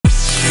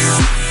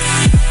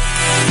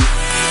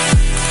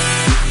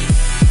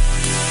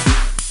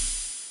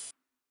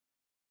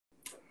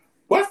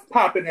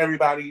Poppin',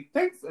 everybody.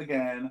 Thanks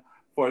again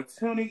for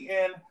tuning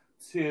in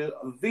to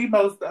the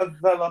Most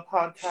Vela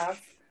podcast.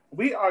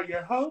 We are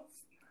your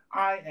hosts.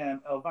 I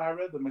am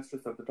Elvira, the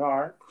Mistress of the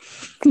Dark.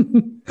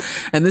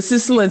 And this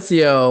is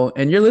Silencio,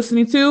 and you're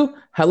listening to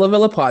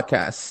Heilala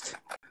podcast.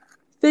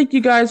 Thank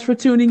you guys for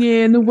tuning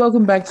in.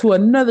 Welcome back to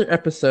another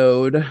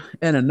episode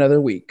and another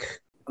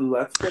week.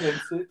 Let's get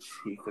into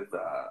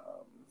chiefisms.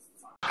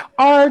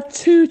 Our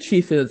two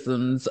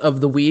chiefisms of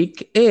the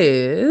week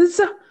is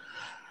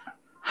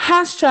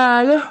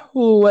hashtag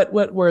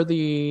wet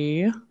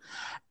worthy,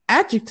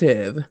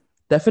 adjective,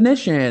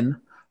 definition,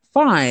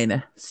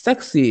 fine,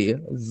 sexy,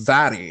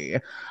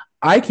 zaddy,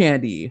 eye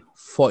candy,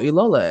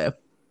 foilole.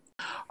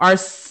 Our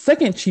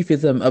second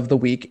chiefism of the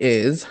week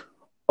is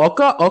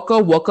oka oka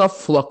waka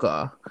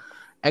flocka,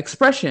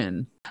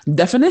 expression,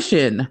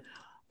 definition,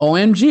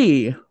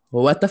 OMG,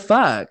 what the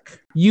fuck.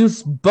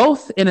 Use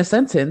both in a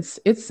sentence,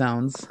 it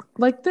sounds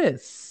like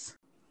this.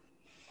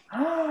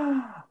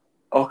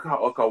 Oka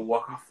oka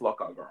waka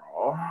flocka,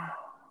 girl.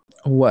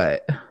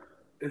 What?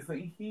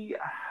 Isn't he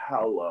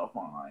hella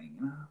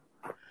fine?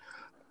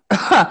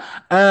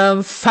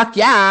 Fuck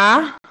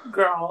yeah.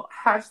 Girl,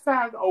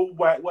 hashtag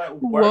wet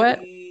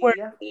worthy.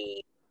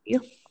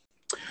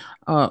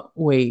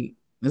 Wait,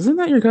 isn't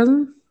that your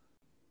cousin?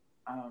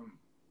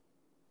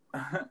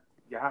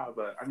 Yeah,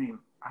 but I mean,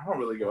 I don't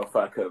really give a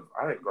fuck because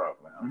I didn't grow up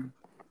with him.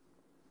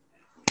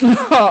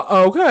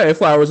 Okay,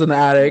 flowers in the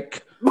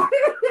attic.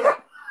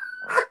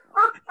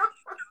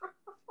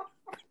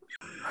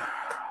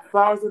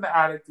 Flowers in the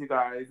Attic, you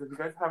guys. If you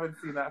guys haven't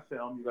seen that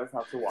film, you guys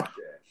have to watch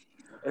it.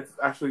 It's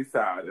actually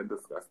sad and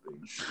disgusting.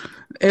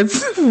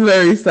 It's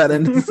very sad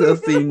and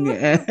disgusting.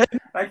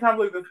 I can't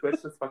believe this bitch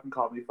just fucking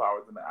called me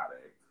Flowers in the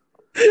Attic.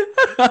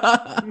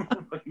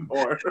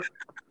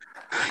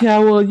 Yeah,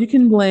 well, you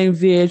can blame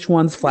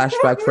VH1's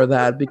flashback for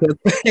that because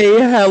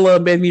they hella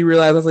made me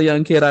realize as a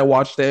young kid I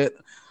watched it.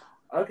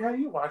 Okay,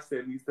 you watched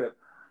it and you said,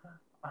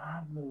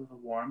 I'm a little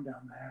warm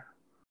down there.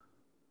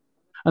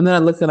 And then I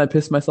looked and I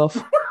pissed myself.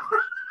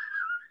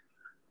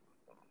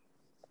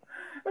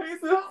 And he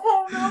said,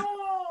 oh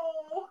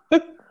no!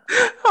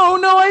 Oh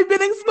no, I've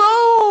been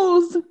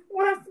exposed!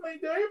 Where's my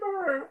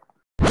neighbor?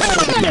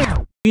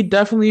 We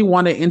definitely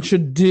want to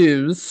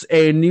introduce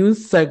a new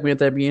segment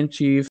that me and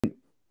Chief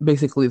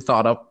basically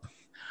thought up.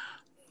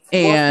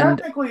 And well,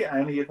 technically,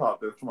 Annie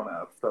thought this one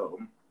up, so.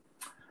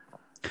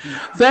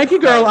 Thank you,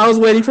 girl. I was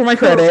waiting for my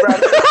credit.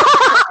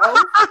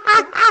 Oh,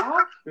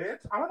 bitch.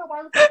 I don't know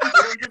why the fuck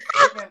you didn't just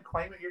freaking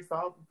claim it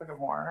yourself, you fucking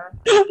whore.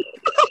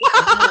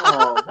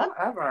 Oh,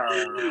 whatever.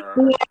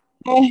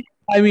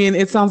 I mean,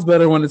 it sounds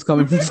better when it's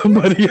coming from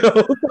somebody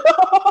else.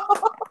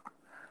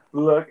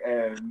 Look,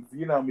 and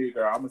you know me,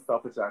 girl. I'm a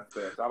selfish ass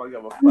bitch. I don't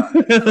give a fuck.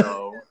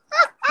 So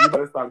you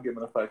better stop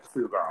giving a fuck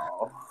too,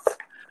 girl.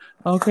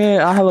 Okay,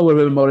 I hella would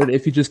have been emoted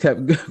if you just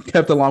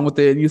kept along with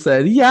it and you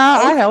said, yeah,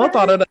 okay. I hella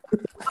thought of that.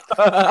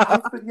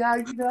 I said, yeah,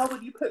 you know,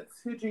 when you put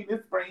two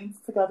genius brains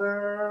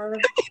together.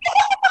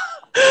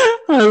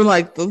 I'm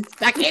like, the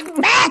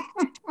fucking back.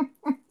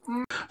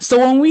 So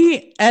when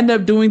we end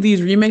up doing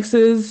these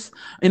remixes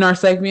in our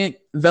segment,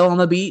 Vela on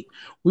the Beat,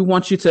 we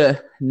want you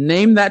to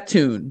name that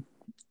tune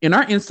in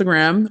our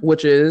Instagram,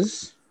 which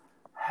is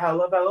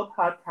Heilala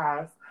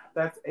podcast.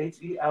 That's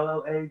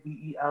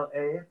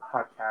HELLAVELA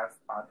podcast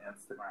on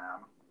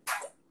Instagram.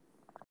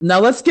 Now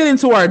let's get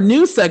into our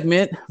new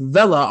segment,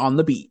 Vela on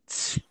the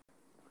Beat.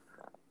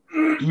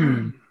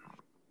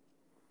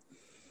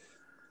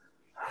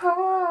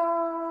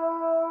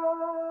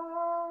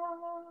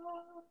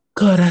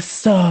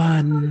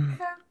 Corazón.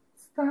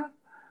 Stop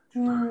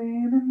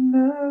dreaming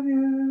of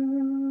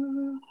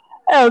you.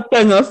 El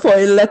que no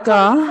soy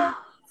leca.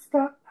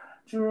 Stop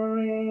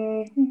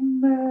dreaming.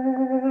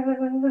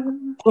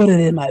 Put it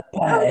in my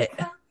pie.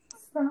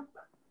 Stop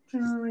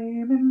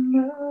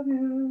dreaming of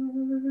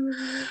you.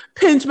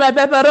 Pinch my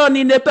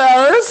pepperoni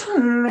nipples.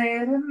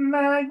 Late at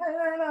night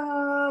when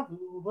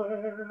the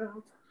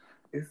world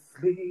is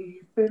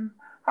sleeping,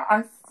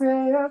 I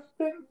say I've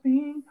been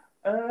thinking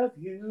of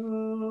you,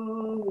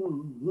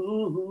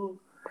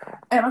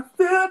 and I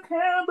still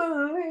can't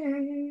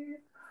believe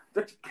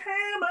that you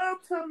came up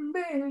to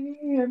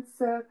me and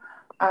said,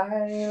 I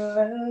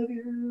love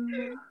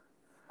you.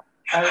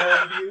 I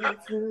love you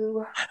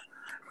too.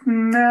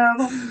 Now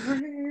I'm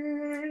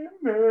dreaming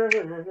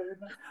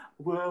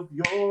with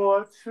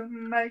your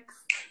tonights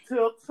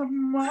till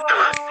tomorrow.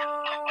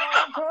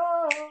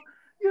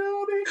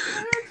 You'll be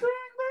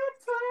catching the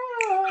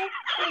time,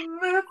 and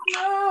there's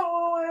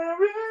nowhere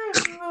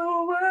in the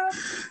world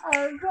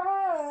I'd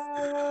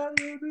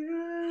rather be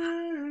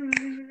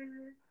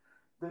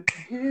than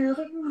here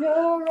in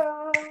your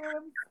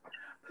arms,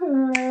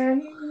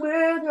 playing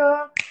with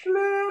your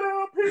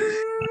little pig.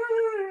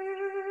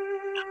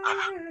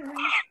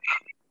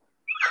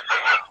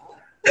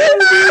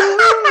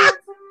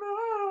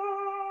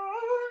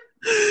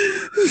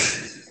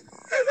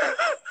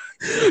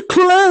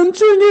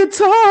 Clenching it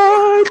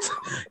tight,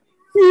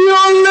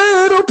 your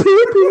little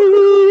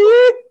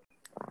pee-pee.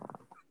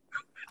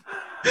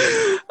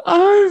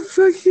 I'm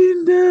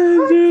fucking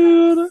dead,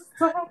 dude.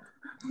 Stop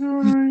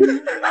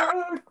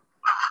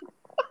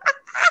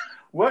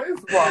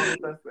wrong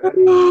with us,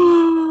 Eddie?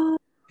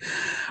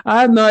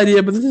 I have no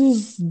idea, but this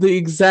is the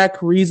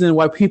exact reason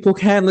why people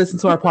can't listen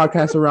to our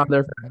podcast around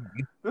their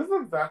family. This is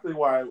exactly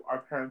why our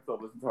parents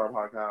don't listen to our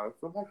podcast.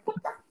 I'm like, what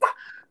the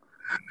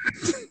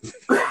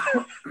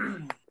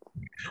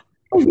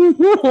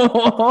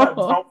fuck?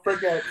 Don't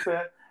forget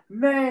to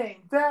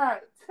name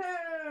that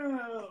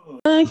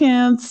tune. I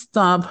can't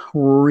stop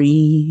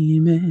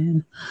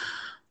reaming.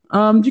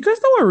 Do you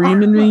guys know what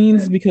reaming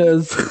means?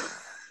 Because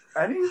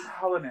Eddie's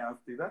hella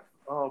nasty. That's,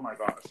 oh my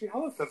god. She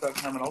hella said that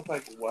term and I was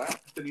like, what?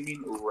 Did you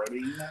mean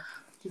ribbing?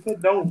 She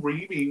said no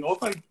reaming. I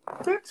was like,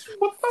 bitch,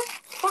 what the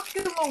fuck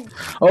is wrong?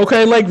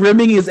 Okay, like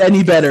rimming is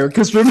any better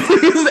because rimming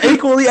is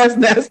equally as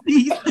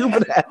nasty,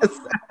 stupid ass.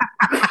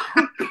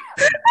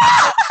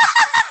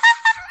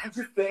 I'm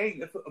just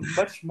saying, it's a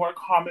much more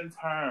common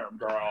term,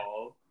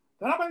 girl.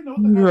 Nobody knows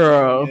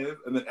what the is.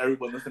 And then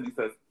everyone listening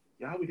says,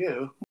 yeah, we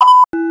do.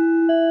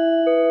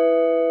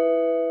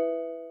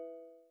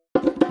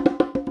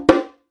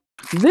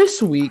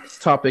 This week's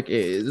topic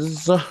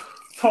is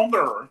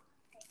Tonga.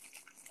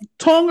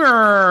 We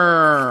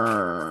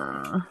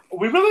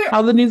really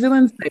how the New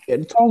Zealand say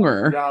it,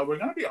 Tonga. Yeah, we're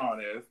gonna be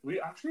honest.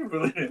 We actually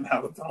really didn't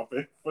have a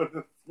topic for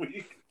this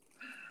week.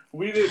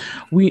 We didn't.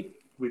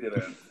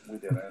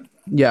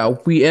 Yeah,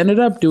 we ended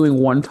up doing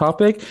one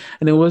topic,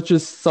 and it was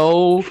just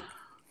so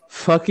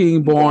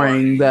fucking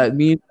boring that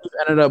me and Chief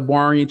ended up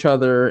boring each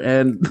other,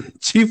 and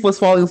Chief was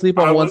falling asleep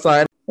on one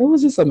side. It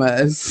was just a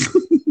mess.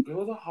 It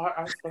was a hot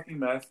ass fucking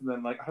mess, and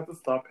then like I had to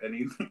stop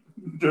Eddie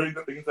during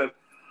the thing and said,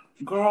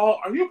 girl,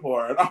 are you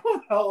bored? I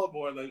was hella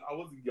bored. Like, I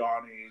was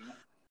yawning.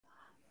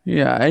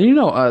 Yeah, and you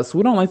know us.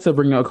 We don't like to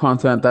bring out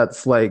content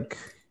that's, like,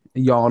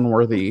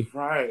 yawn-worthy.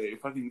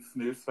 Right. Fucking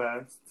snooze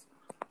fest.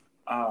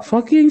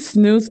 Fucking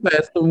snooze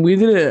fest. And we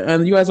did it.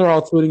 And you guys are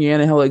all tuning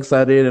in and hella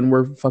excited. And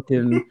we're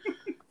fucking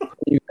putting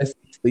you guys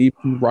to sleep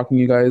and rocking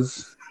you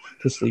guys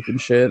to sleep and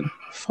shit.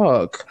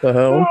 Fuck the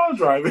hell. They're all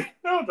driving.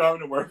 They're all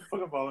driving to work.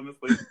 Fucking falling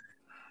asleep.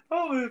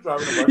 They're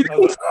driving to work. And I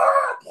was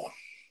like,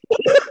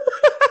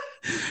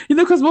 You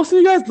know, because most of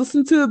you guys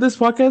listen to this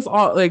podcast,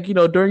 like, you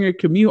know, during your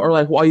commute or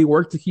like while you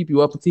work to keep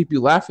you up and keep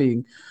you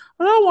laughing.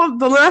 I don't want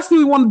the last thing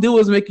we want to do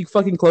is make you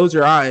fucking close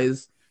your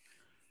eyes.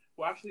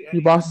 Well, actually,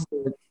 your boss is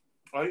like,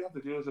 all you have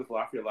to do is just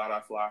laugh your loud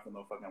ass laugh and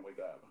they'll fucking wake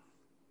up.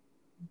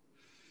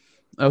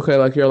 Okay,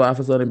 like your laugh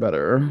is getting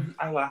better.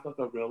 I laugh like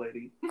a real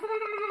lady.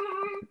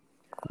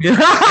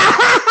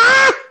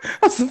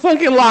 That's a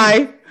fucking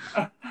lie.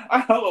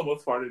 I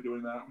almost farted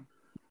doing that.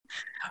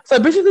 So I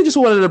basically just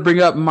wanted to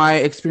bring up my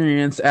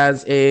experience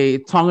as a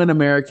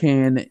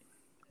Tongan-American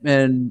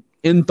in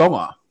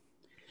Tonga.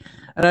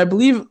 And I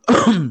believe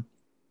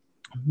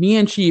me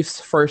and Chief's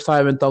first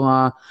time in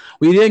Tonga,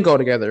 we didn't go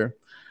together.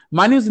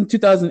 Mine was in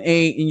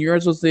 2008 and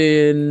yours was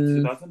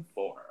in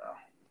 2004.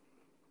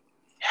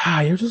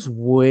 Yeah, yours was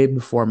way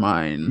before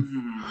mine.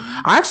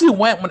 Mm-hmm. I actually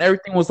went when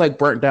everything was like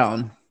burnt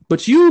down.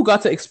 But you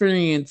got to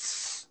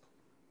experience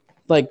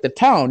like the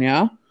town,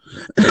 yeah?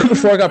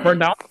 Before it got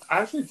burned down? I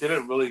actually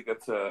didn't really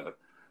get to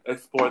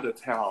explore the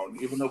town,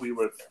 even though we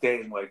were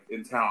staying like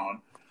in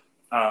town,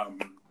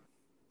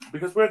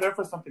 because we were there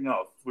for something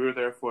else. We were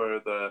there for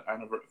the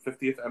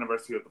 50th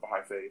anniversary of the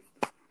Baha'i Faith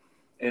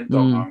in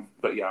Tonga.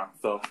 But yeah,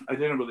 so I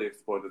didn't really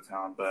explore the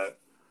town. But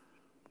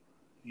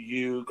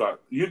you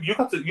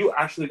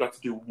actually got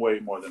to do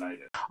way more than I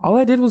did. All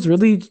I did was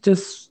really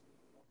just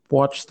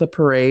watch the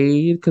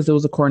parade because it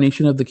was a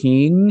coronation of the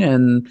king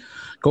and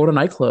go to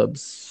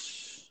nightclubs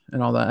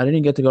and all that. I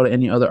didn't get to go to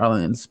any other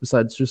islands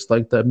besides just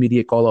like the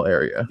immediate Kolo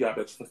area. Yeah,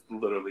 that's just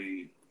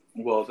literally,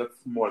 well, that's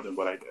more than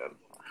what I did.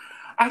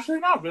 Actually,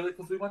 not really,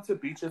 because we went to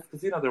beaches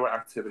because, you know, there were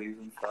activities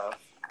and stuff.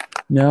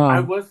 Yeah. I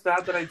was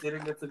sad that I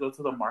didn't get to go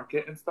to the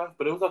market and stuff,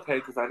 but it was okay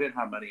because I didn't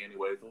have money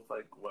anyways. It was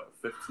like, what,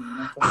 15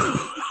 or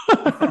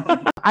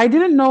something? I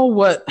didn't know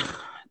what...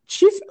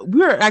 Chief,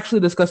 we were actually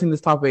discussing this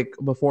topic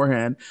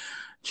beforehand.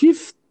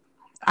 Chief,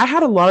 I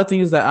had a lot of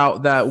things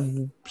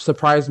that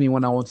surprised me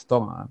when I went to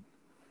Tonga.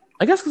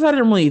 I guess because I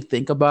didn't really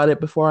think about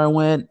it before I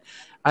went.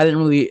 I didn't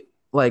really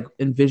like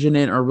envision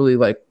it or really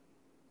like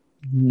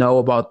know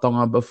about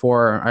Tonga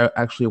before I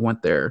actually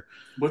went there.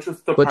 Which was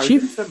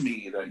surprising to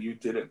me that you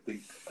didn't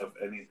think of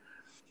any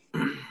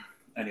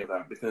of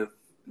that, because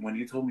when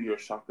you told me you were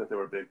shocked that there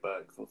were big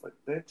bugs, I was like,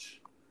 bitch,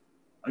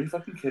 are you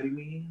fucking kidding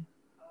me?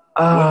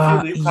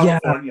 Once you leave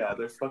California,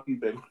 there's fucking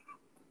big.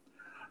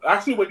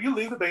 Actually, when you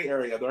leave the Bay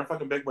Area, there are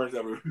fucking big birds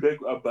everywhere. Big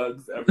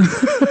bugs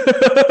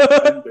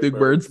everywhere. Big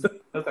birds.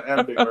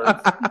 And big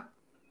birds.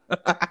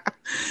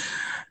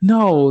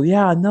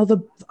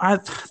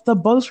 The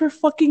bugs were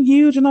fucking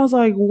huge, and I was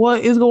like,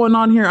 "What is going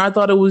on here?" I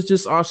thought it was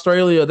just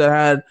Australia that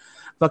had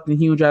fucking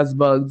huge ass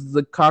bugs.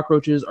 The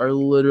cockroaches are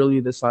literally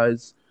the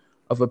size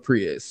of a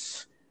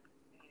Prius,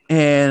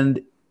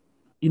 and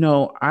you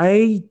know,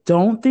 I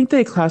don't think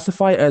they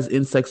classify as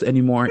insects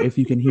anymore if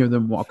you can hear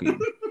them walking.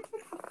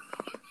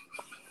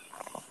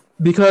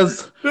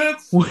 Because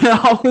when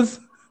I was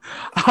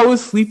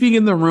sleeping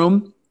in the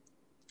room,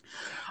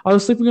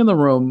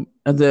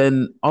 and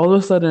then all of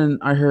a sudden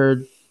I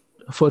heard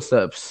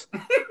footsteps,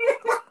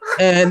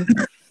 and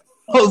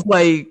was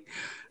like,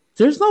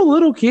 there's no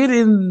little kid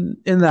in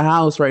the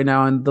house right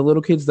now, and the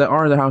little kids that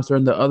are in the house are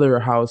in the other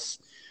house.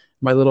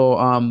 My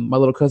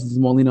little cousin's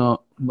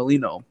Molino.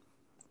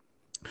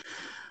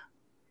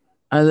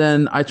 And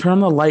then I turned on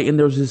the light, and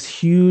there was this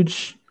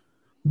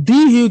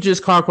the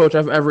hugest cockroach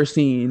I've ever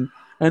seen.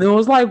 And it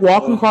was like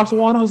walking across the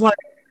wall, and I was like,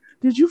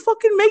 did you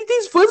fucking make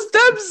these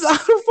footsteps? I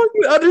don't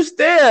fucking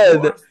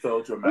understand. You are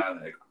so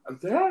dramatic.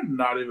 They're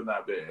not even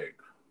that big.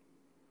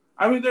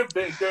 I mean, they're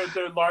big.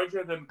 They're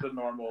larger than the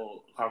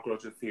normal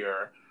cockroaches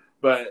here.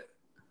 But,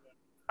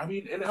 I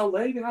mean, in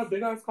LA, they have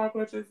big-ass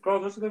cockroaches. Girl,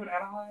 don't you live in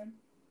Anaheim?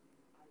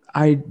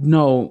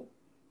 No,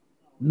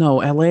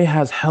 LA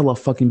has hella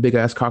fucking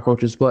big-ass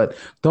cockroaches, but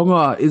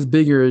Tonga is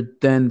bigger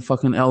than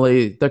fucking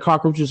LA. The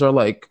cockroaches are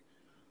like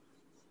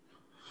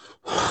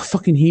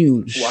fucking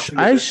huge.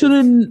 I should.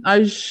 How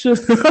do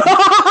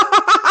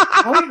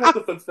you have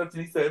the footsteps?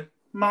 And he said,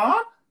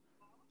 "Mom,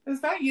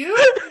 is that you?"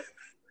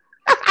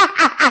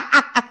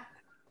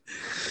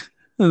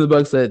 And the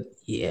bug said,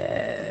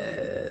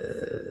 "Yeah."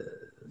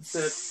 He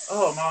said,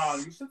 "Oh, Mom,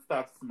 you should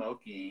stop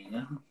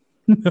smoking.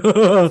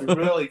 It's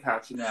really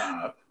catching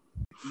up."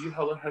 You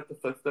hella heard the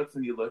footsteps,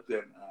 and you looked,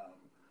 and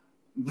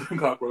the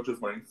cockroach was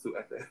wearing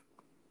suéte.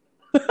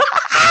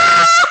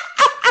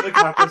 The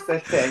cockroach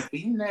said,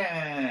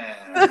 "Happiness."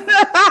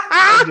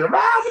 Your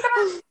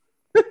mouth.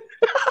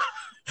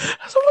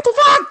 So what the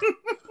fuck?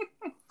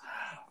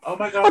 Oh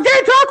my god!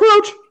 Okay,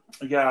 cockroach.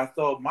 Yeah.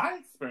 So my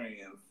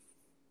experience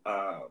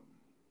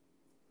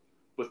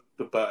with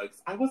the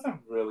bugs, I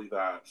wasn't really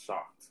that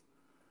shocked.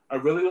 I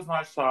really was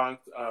not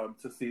shocked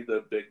to see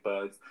the big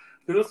bugs.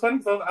 It was funny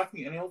because I was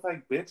asking, and he was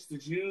like, "Bitch,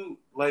 did you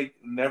like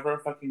never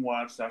fucking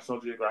watch National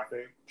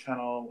Geographic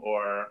Channel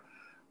or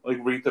like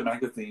read the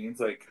magazines?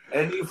 Like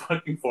any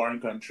fucking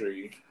foreign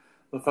country,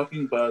 the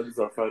fucking bugs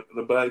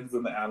the bugs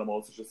and the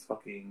animals are just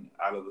fucking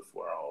out of this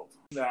world."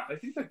 Yeah, I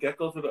think the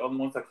geckos were the only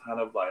ones that kind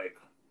of like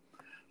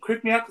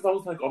creeped me out because I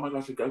was like, "Oh my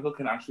gosh, a gecko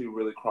can actually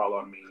really crawl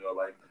on me," or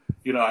like,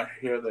 you know, I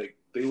hear like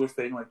they were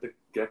saying like the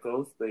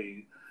geckos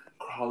they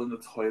crawl in the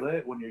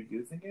toilet when you're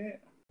using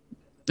it.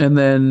 And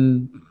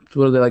then,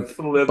 what are they like?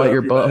 Bite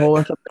your butthole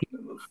or something?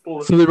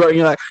 So they're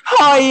you're like,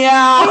 oh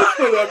yeah!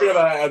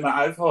 And my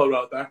eyes all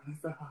about that. I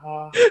said,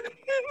 haha. Okay.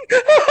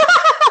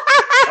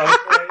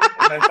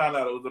 And I found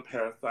out it was a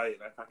parasite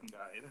and I fucking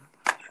died.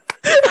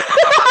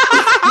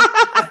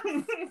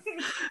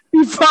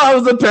 You thought it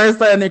was a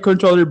parasite and they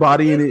controlled your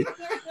body in it.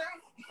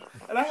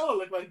 And I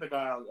look like the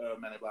guy on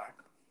Men in Black.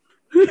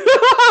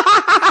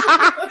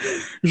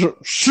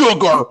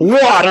 Sugar,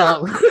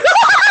 water.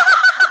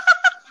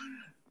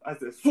 I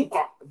said,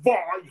 sugar, boy.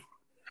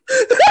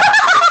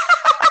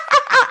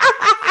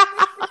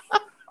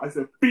 I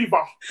said,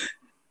 beaver.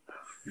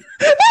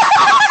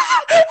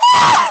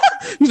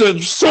 He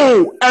said,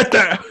 so at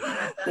that.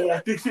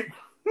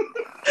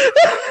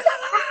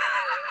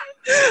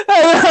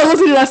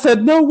 I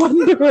said, no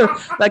wonder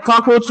that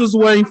cockroach was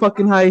wearing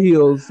fucking high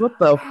heels. What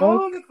the fuck?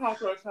 How the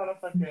cockroach had a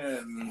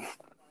fucking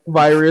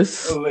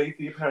virus? A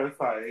lazy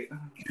parasite.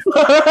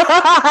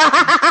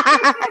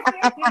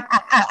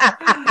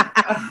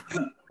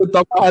 The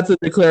doctor had to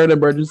declare an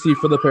emergency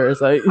for the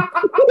parasite.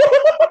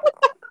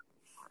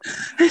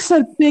 He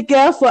said, "Be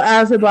careful,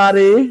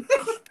 everybody."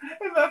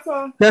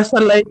 That's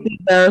a lazy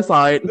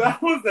parasite. That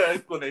was the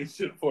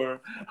explanation for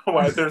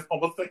why there's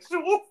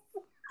homosexuals.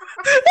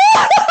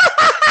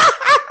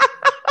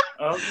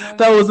 Okay.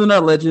 That was in our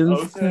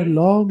legends. Okay.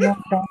 Long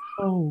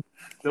ago.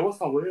 There was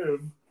a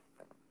worm.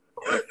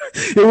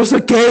 It was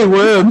a gay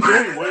worm. It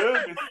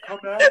just come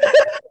out.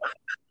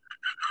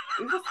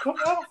 It just come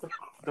out of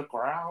the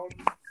ground.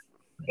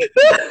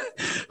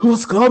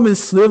 Who's come and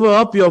sliver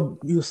up your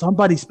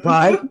somebody's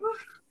pie?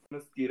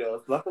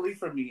 Mosquitoes. Luckily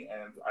for me,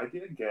 and I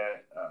didn't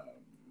get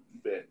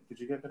bit. Did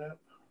you get bit up?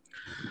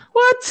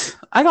 What?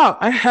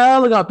 I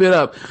hella got bit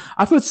up.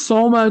 I put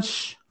so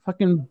much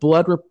fucking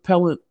blood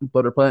repellent.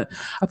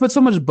 I put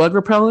so much bug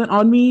repellent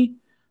on me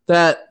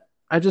that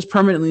I just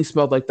permanently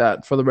smelled like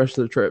that for the rest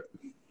of the trip.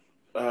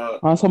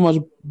 That's how much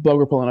bug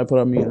repellent I put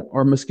on me,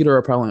 or mosquito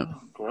repellent.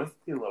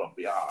 Grossy little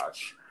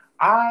biatch.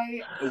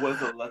 I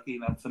wasn't lucky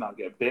enough to not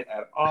get bit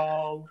at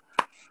all.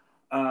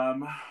 I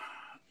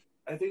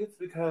think it's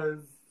because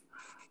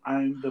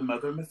I'm the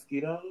mother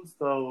mosquito,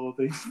 so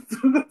they.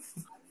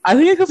 I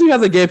think it's because you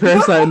have the gay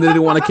parasite and they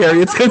didn't want to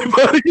carry it to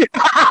anybody.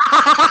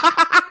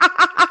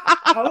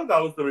 I thought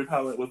that was the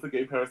repellent. Was the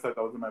gay parasite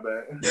that was in my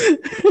bed?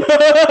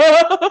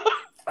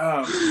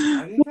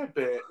 I didn't get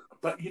bit,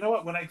 but you know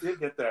what? When I did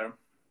get there,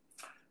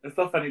 it's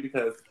so funny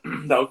because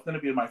that was going to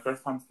be my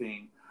first time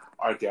seeing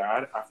our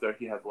dad after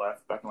he had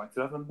left back in like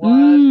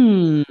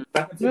 2001.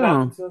 Back in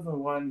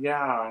 2001,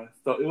 yeah.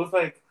 So it was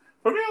like,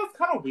 for me, it was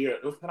kind of weird.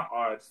 It was kind of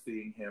odd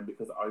seeing him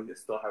because I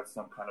still had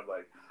some kind of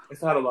like, I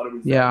still had a lot of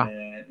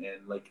resentment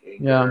and like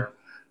anger.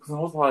 Because I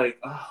was like,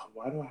 oh,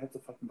 why do I have to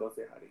fucking go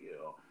say hi to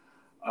you?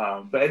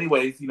 But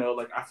anyways, you know,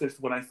 like after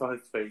when I saw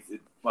his face,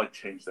 it like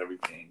changed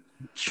everything.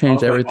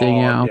 Changed everything,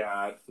 like,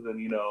 yeah. Dad. So then,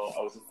 you know,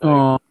 I was just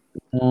like,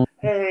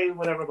 hey,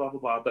 whatever, blah, blah,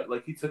 blah. But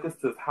like he took us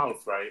to his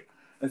house, right?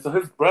 And so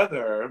his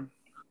brother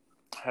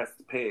has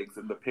pigs,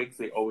 and the pigs,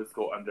 they always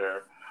go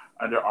under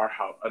our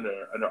house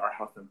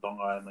in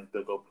Tonga, and like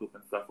they'll go poop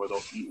and stuff, or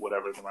they'll eat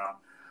whatever's around.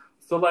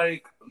 So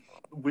like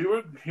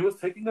he was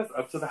taking us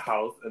up to the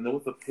house, and there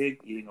was a pig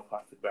eating a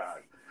plastic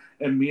bag.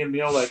 And me and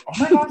Mia were like, oh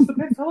my gosh, the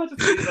pig's hella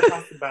just eating a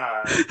plastic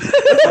bag.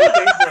 It's so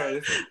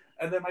dangerous.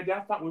 And then my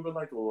dad thought we were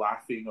like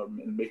laughing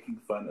and making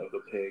fun of the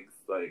pigs,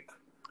 like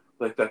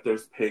that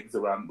there's pigs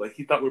around. Like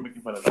he thought we were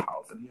making fun of the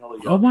house, and he hella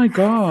yelled. Oh my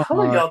god!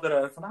 Hella yelled at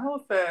us, and I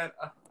was said,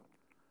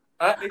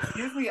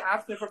 "Excuse me,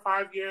 absent for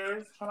 5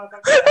 years." You know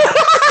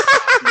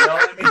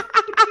what I mean?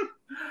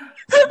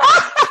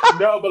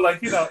 No, but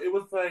like it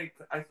was like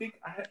I think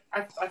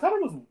I thought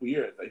it was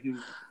weird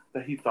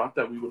that he thought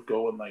that we would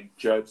go and like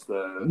judge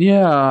the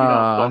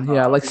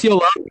like see a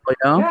lot,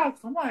 Yeah,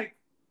 so I'm like,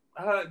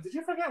 did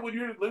you forget when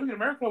you were living in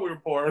America we were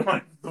poor?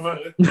 Like,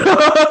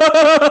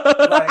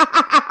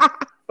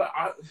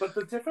 but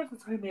the difference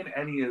between me and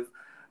Annie is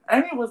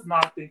Annie was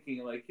not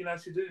thinking like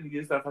she didn't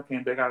use that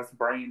fucking big ass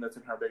brain that's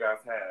in her big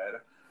ass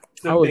head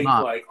to think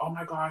like, oh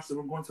my gosh,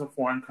 we're going to a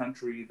foreign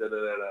country, da da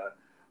da da.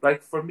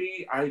 Like for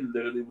me, I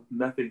literally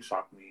nothing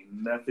shocked me.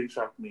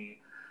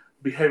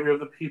 Behavior of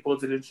the people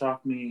didn't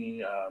shock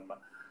me.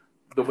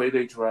 The way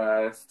they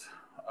dressed,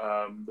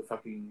 the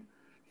fucking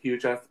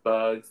huge ass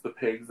bugs, the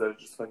pigs that are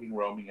just fucking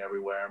roaming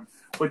everywhere.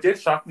 What did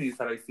shock me is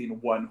that I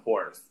seen one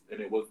horse, and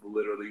it was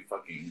literally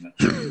fucking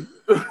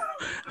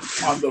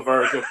on the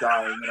verge of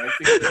dying. And I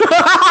think when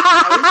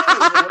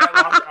I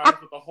locked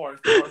eyes with the horse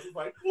was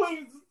like,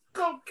 please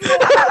go kill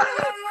me.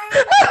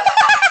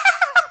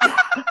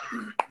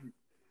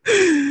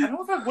 And I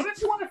was like, wouldn't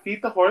you want to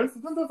feed the horse?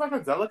 Isn't there like a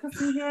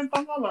delicacy here in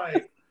Tonga?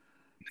 Like,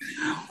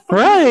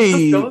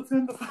 right.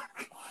 Skeleton,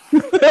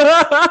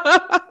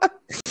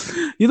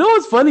 You know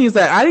what's funny is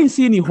that I didn't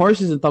see any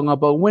horses in Tonga,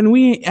 but when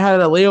we had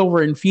a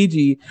layover in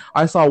Fiji,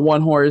 I saw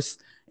one horse,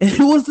 and it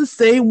was the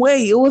same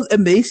way. It was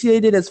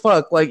emaciated as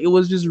fuck. Like it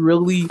was just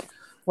really,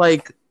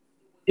 like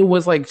it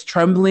was like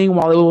trembling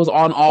while it was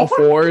on all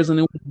fours, and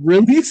it was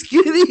really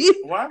skinny.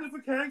 Why does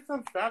it carry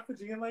some fat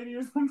Fijian lady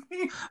or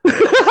something?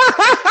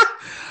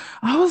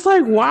 I was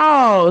like,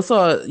 wow.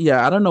 So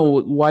yeah, I don't know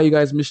why you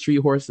guys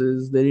mistreat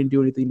horses. They didn't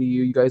do anything to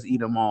you. You guys eat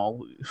them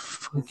all.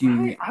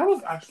 I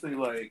was actually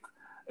like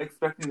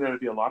expecting there to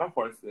be a lot of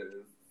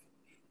horses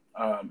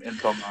in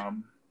Tonga.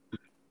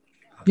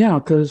 Yeah,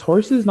 because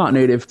horse is not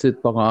native to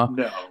Tonga.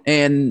 No.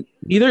 And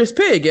neither is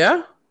pig,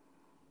 yeah?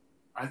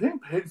 I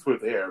think pigs were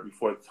there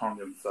before the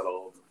Tongans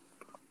settled.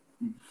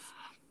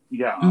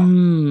 Yeah.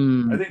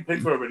 I think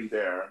pigs were already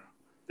there.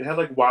 They had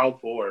like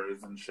wild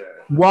boars and shit.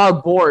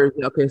 Wild boars.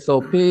 Okay,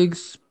 so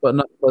pigs, but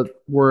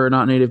were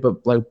not native,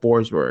 but like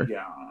boars were.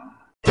 Yeah.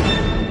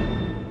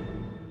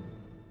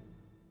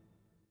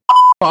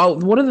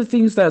 One of the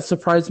things that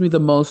surprised me the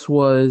most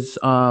was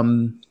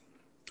the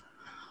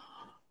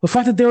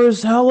fact that there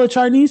was hella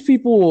Chinese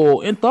people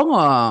in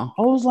Tonga.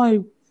 I was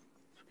like,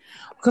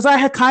 because I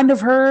had kind of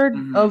heard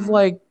of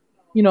like,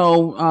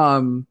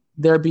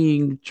 there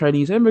being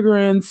Chinese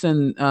immigrants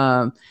and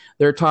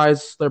their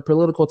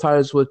political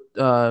ties with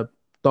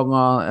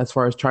Tonga as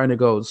far as China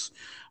goes,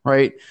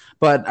 right?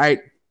 But I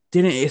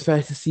didn't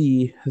expect to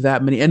see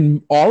that many,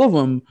 and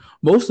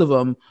most of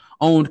them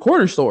owned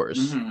corner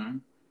stores.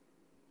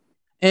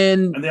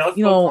 And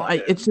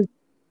it's just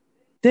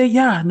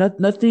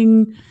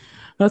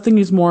nothing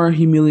is more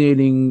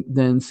humiliating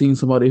than seeing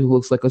somebody who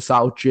looks like a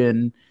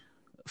Souchin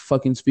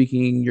fucking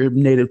speaking your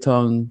native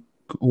tongue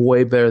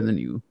way better than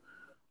you.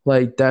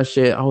 Like that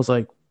shit, I was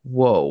like,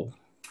 whoa.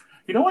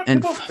 You know what?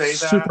 People say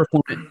that.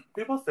 Fluent.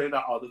 People say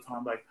that all the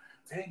time. Like,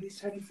 dang, these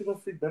Chinese people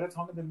speak better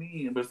Tongan than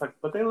me. But it's like,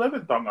 but they live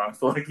in Tonga,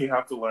 so like you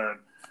have to learn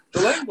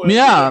the language.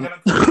 Yeah. You're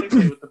gonna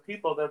communicate with the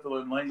people that have to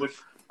learn language.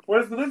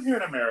 Whereas we live here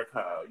in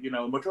America,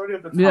 majority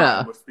of the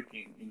time we're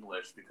speaking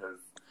English because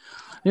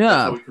that's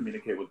how we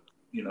communicate with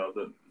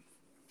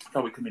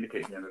how we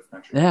communicate here in this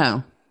country.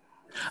 Yeah.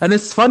 And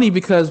it's funny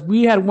because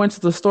we had went to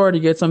the store to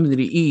get something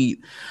to eat,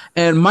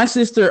 and my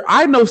sister,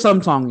 I know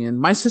some Tongan.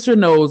 My sister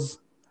knows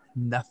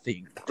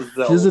nothing. Zilch.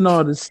 She doesn't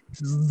know this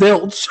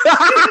zilch.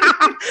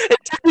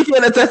 She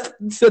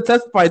can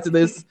testify to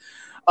this.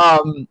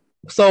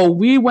 So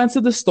we went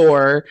to the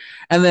store,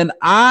 and then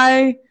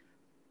I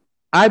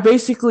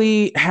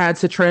basically had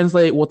to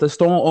translate what the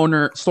store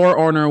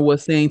owner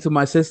was saying to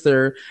my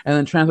sister, and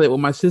then translate what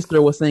my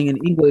sister was saying in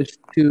English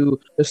to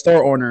the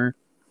store owner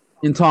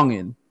in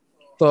Tongan.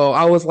 So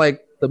I was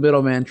like the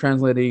middleman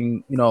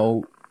translating,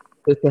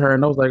 this to her,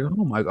 and I was like,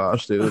 "Oh my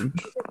gosh, dude!"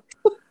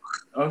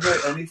 Okay,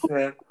 and he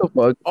said,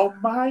 "Oh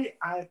my,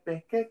 I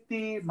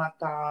beketi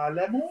mata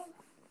lemon."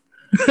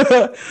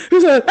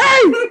 He said,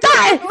 "Hey,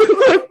 die!"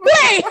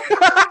 Hey!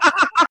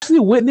 I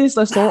actually witnessed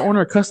a store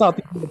owner cuss out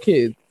the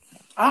kids.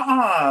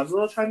 The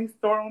little Chinese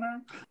store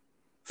owner.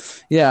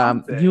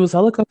 Yeah, he was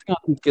hella cussing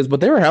out these kids, but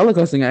they were hella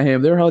cussing at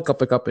him. They were hella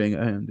cupping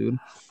at him, dude.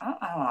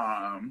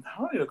 I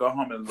need to go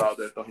home and love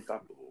that.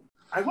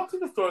 I went to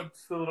the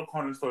little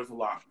corner stores a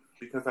lot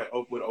because I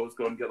would always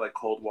go and get like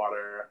cold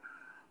water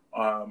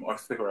or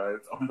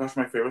cigarettes. Oh my gosh,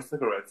 my favorite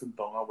cigarettes in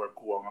Tonga were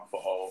kuanga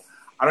fo'o.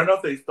 I don't know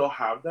if they still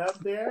have them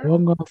there.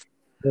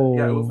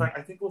 Yeah, it was Oh. like,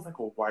 I think it was like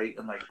a white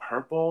and like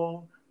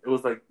purple. It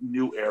was like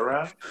New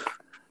Era,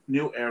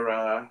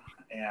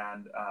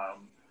 and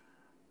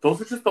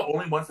those are just the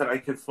only ones that I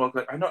could smoke.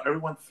 Like I know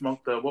everyone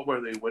smoked the, what were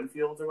they,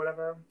 Winfields or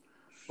whatever?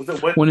 Was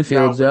it Win? Yeah,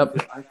 Winfields, yep.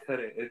 Winfield. I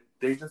couldn't.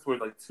 They just were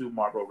like too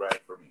Marlboro Red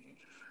for me.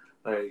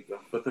 Like,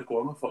 but the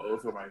Guava for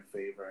O's were my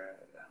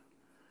favorite.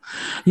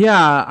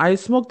 Yeah, I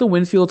smoked the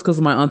Winfields because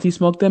my auntie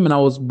smoked them, and I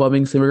was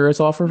bumming cigarettes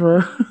off of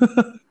her.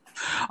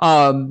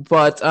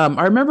 But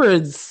I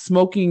remember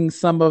smoking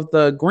some of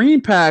the green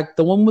pack,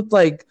 the one with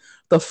like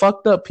the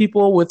fucked up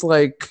people with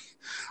like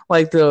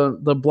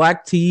the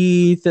black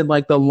teeth and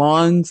like the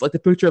lungs, like the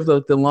picture of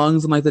the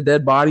lungs and like the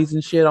dead bodies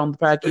and shit on the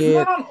Isn't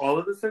that packet. on all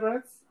of the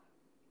cigarettes?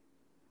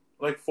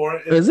 Like Is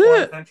foreign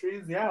it?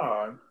 countries?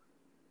 Yeah.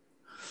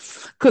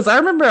 Because I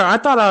remember I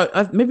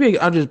thought maybe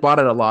I just bought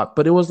it a lot,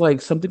 but it was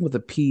like something with a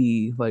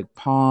P, like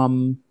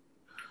palm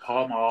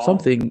Pall Mall.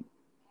 something.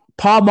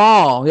 Palm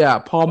Mall, yeah,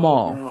 Palm Oh,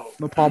 Mall. girl.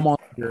 The Palm Mall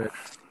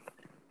cigarettes.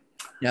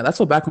 Yeah, that's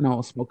what back when I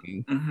was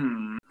smoking.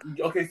 Mm-hmm.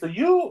 Okay, so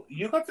you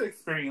got to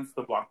experience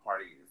the block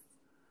parties.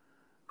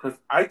 Because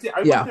I did, I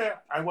went Yeah.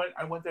 there. I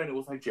went there, and it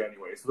was like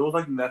January, so there was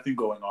like nothing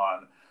going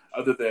on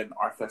other than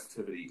our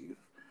festivities.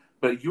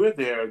 But you were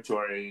there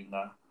during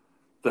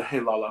the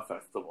Heilala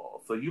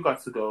festival, so you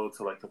got to go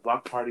to like the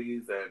block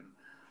parties, and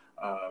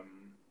um,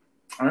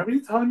 I remember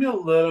you telling me a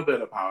little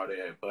bit about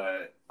it.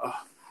 But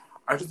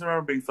I just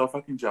remember being so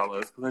fucking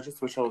jealous because I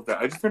just wish I was there.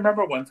 I just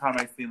remember one time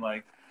I seen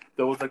like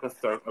there was like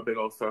a big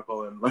old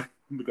circle, and like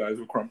the guys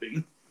were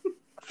crumping.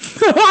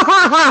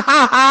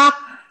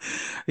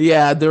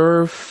 Yeah, they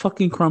were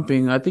fucking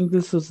crumping. I think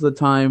this was the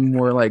time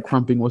where like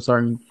crumping was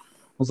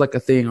like a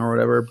thing or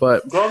whatever.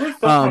 But Girl, they still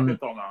crumping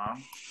um, Tonga.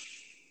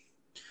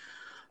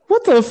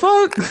 what the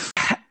fuck?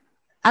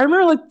 I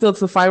remember like the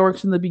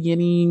fireworks in the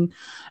beginning,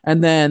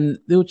 and then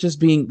it was just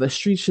being the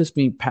streets just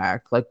being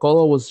packed. Like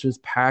Golo was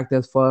just packed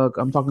as fuck.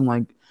 I'm talking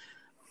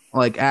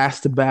like ass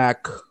to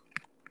back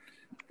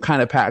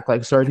kind of packed,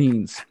 like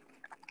sardines.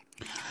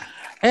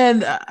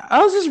 And I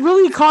was just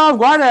really caught off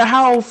guard at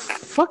how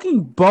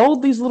fucking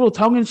bold these little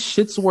Tongan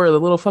shits were. The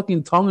little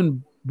fucking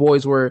Tongan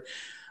boys were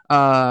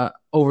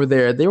over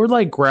there. They were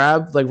like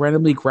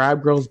randomly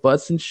grab girls'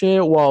 butts and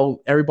shit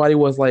while everybody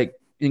was like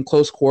in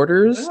close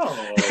quarters.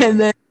 And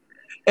No. then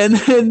and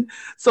then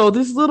so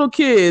this little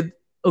kid,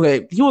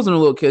 okay, he wasn't a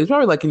little kid. He's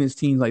probably like in his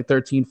teens, like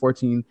 13,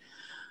 14.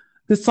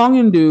 This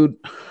Tongan dude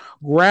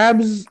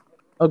grabs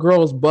a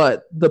girl's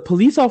butt. The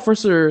police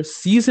officer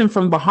sees him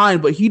from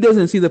behind, but he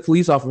doesn't see the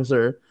police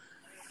officer.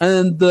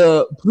 And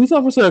the police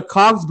officer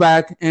cocks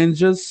back and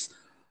just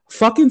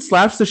fucking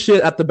slaps the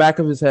shit at the back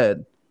of his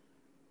head.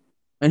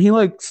 And he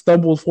like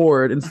stumbled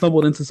forward and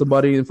stumbled into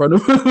somebody in front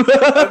of him.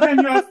 And then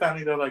you're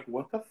standing there like,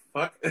 what the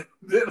fuck?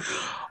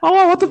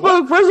 Oh, what the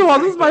fuck? First of all,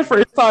 this is my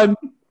happened? first time.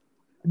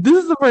 This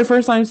is the very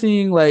first time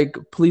seeing like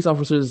police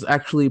officers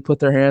actually put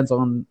their hands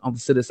on the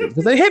citizens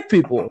because they hit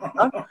people.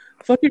 Huh?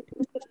 Fucking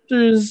police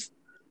officers,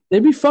 they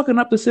be fucking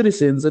up the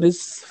citizens, and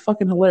it's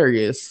fucking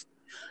hilarious.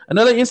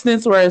 Another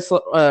incident where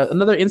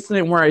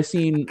I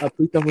seen a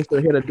police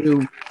officer hit a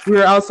dude. We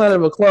were outside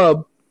of a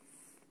club,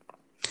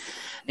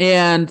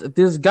 and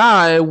this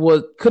guy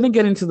couldn't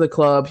get into the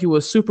club. He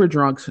was super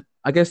drunk.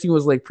 I guess he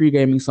was like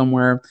pre-gaming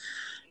somewhere,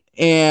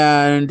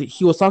 and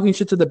he was talking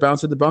shit to the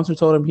bouncer. The bouncer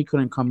told him he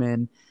couldn't come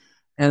in.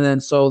 And then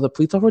so the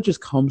police officer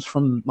just comes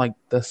from like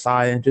the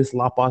side and just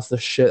lops the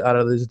shit out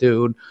of this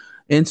dude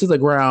into the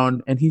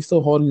ground, and he's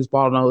still holding his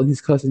bottle and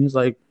he's cussing. He's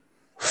like,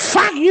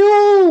 "Fuck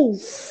you!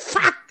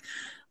 Fuck!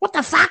 What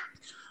the fuck?"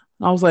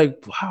 And I was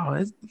like,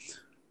 "Wow,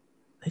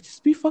 they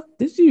just be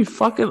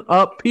fucking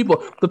up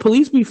people. The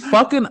police be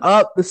fucking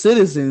up the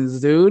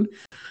citizens, dude.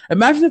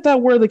 Imagine if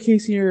that were the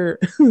case here.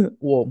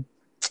 Well,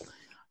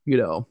 you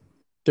know."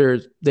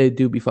 They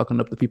do be fucking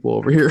up the people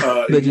over here.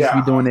 They just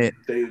be doing it.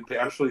 They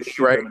actually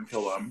shoot right. them and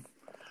kill them.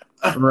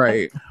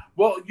 Right.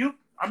 Well,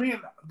 I mean,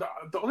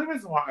 the only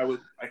reason why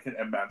I can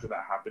imagine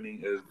that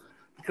happening is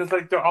because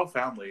like they're all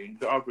family,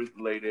 they're all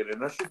related, and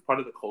that's just part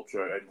of the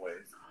culture,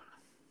 anyways.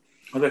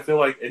 Because I feel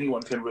like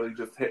anyone can really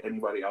just hit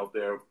anybody out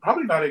there.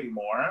 Probably not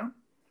anymore.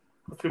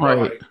 People are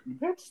like,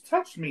 "Bitch,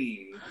 touch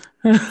me,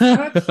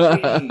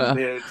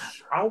 bitch.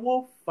 I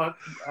will fuck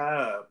you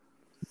up."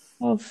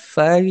 Oh,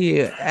 fuck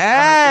you.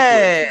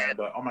 Hey!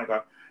 But, oh my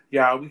god.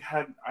 Yeah, I don't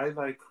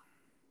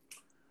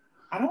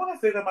want to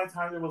say that my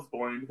time there was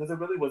boring because it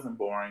really wasn't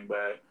boring,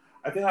 but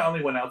I think I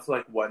only went out to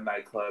like one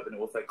nightclub and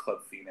it was like Club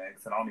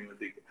Phoenix, and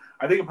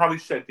I think it probably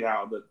shut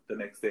down the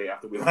next day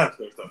after we left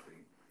or something.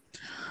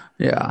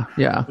 Yeah.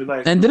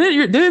 And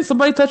didn't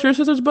somebody touch your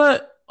sister's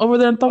butt over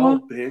there in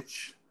Tonga? Oh,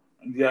 bitch.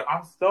 Yeah,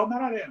 I'm so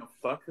mad I didn't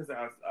fuck his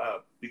ass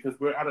up because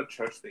we're at a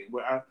church thing.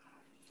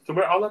 So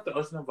we're all at the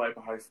Ocean of Light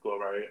High School,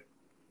 right?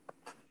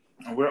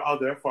 And we're all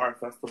there for our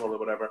festival or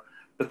whatever.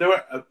 But there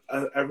were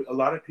a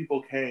lot of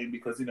people came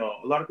because, a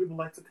lot of people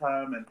like to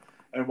come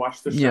and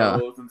watch the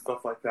shows and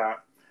stuff like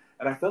that.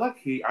 And I feel like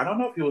I don't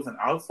know if he was an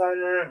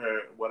outsider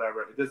or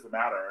whatever. It doesn't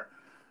matter.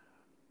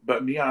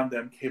 But me and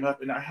them came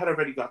up, and I had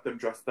already got them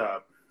dressed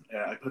up. And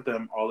I put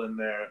them all in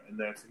their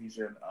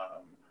Tahitian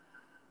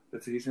the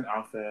Tahitian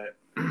outfit.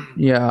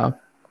 Yeah.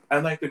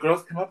 And like the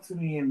girls came up to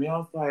me and I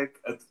was like,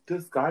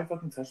 this guy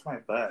fucking touched my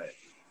butt.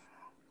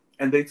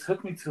 And they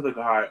took me to the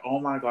guy.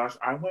 Oh my gosh,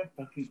 I went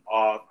fucking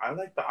off. I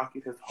like to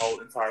occupy his whole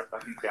entire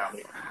fucking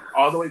family.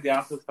 All the way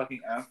down to his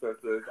fucking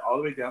ancestors. All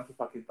the way down to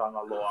fucking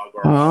Tongan-Americans,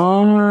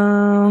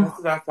 girl.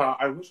 That's how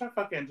I wish I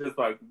fucking just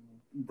like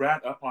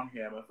ran up on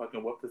him and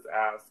fucking whooped his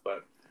ass.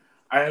 But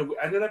I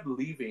ended up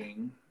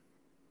leaving.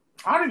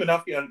 I don't even know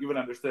if he even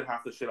understood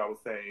half the shit I was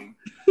saying.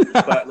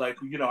 But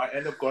like, you know, I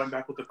ended up going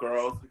back with the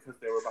girls because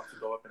they were about to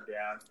go up and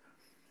dance.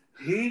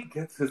 He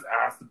gets his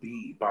ass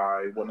beat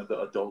by one of the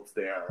adults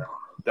there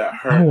that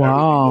heard everything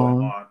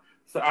going on.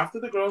 So after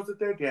the girls did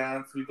their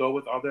dance, we go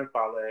with all their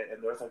ballet,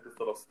 and there's like this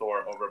little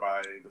store over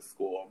by the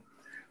school.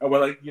 And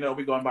we're like, you know,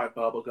 we go and buy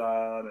bubble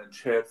gum and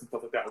chips and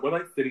stuff like that. We're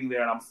like sitting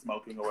there and I'm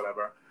smoking or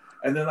whatever.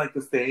 And then like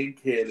the same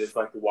kid is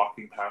like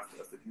walking past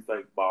us and he's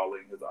like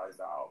bawling his eyes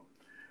out.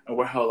 And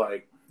we're hell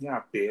like,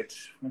 yeah,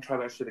 bitch, I'm gonna try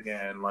that shit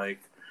again. Like,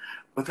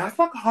 but that's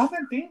like a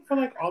common thing for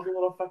like all the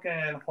little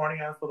fucking horny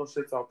ass little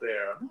shits out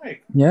there. I'm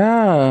like,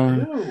 yeah.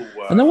 Ew.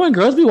 And then when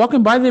girls be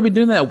walking by, they be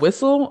doing that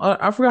whistle.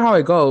 I forgot how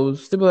it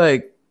goes. They be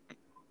like,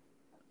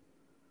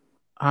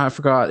 I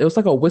forgot. It was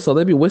like a whistle.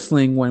 They be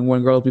whistling when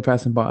girls be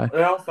passing by.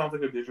 It all sounds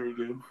like a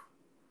didgeridoo.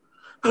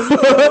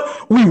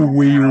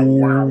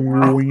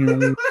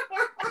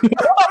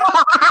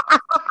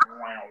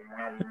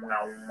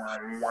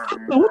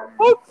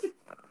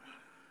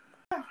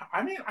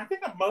 I mean, I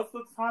think that most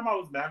of the time I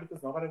was mad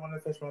because nobody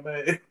wanted to touch my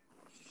butt.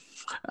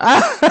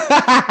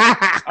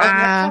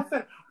 I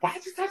said, why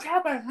did you touch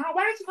her butt? Huh?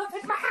 Why did you go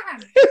touch my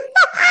hand?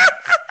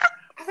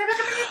 I said,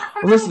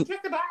 listen,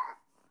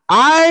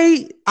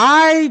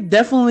 I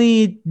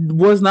definitely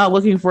was not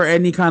looking for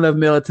any kind of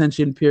male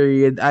attention,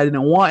 period. I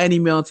didn't want any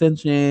male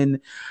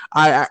attention.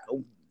 I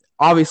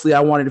obviously I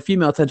wanted a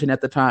female attention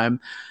at the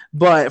time.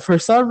 But for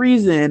some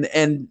reason,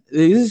 and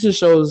this just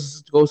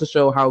goes to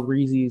show how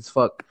greasy as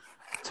fuck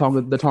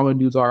the Tongan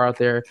dudes are out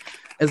there,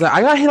 is that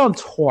I got hit on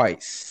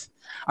twice.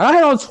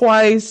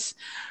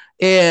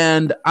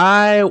 And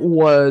I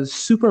was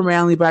super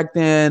manly back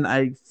then.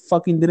 I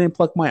fucking didn't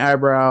pluck my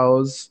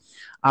eyebrows.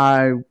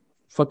 I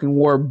fucking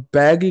wore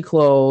baggy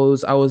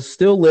clothes. I was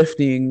still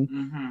lifting.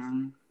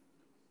 Mm-hmm.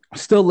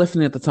 Still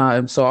lifting at the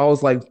time. So I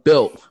was like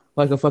built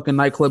like a fucking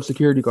nightclub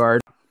security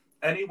guard.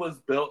 And he was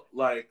built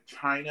like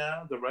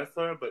China, the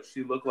wrestler, but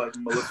she looked like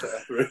Melissa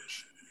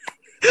Etheridge.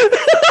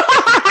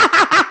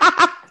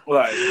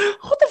 Like,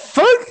 what the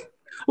fuck?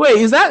 Wait,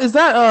 is that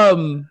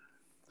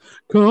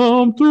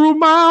come through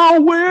my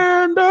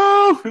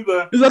window?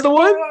 Is that the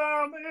one?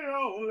 I'm the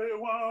only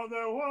one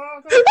that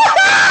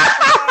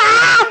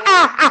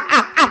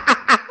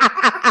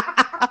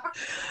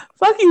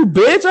Fuck you,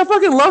 bitch. I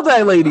fucking love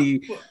that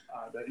lady.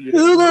 I'm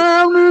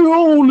the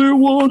only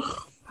one.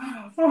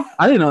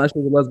 I didn't know that she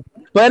was a lesbian.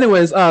 But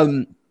anyways,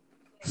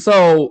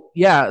 so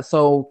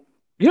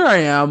here I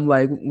am,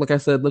 like I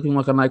said, looking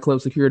like a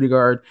nightclub security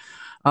guard.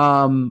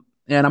 And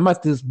I'm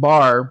at this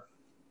bar.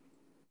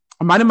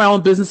 I'm minding my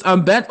own business.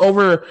 I'm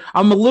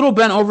a little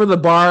bent over the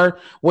bar,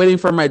 waiting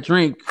for my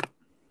drink.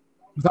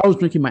 Because I was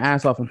drinking my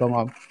ass off and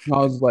I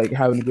was like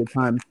having a good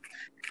time.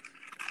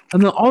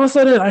 And then all of a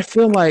sudden I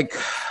feel like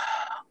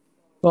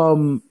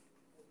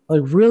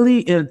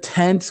really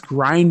intense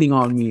grinding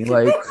on me.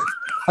 Like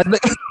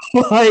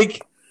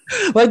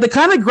the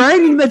kind of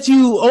grinding that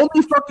you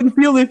only fucking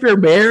feel if you're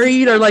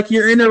married or like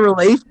you're in a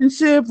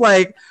relationship,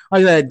 like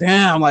that.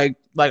 Damn,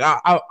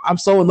 I'm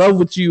so in love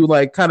with you,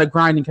 like kind of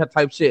grinding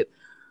type shit.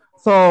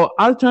 So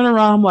I turn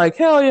around, I'm like,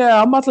 hell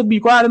yeah, I'm about to be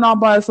grinding on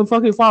by some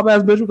fucking fob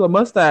ass bitch with a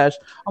mustache.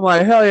 I'm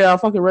like, hell yeah, I'm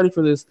fucking ready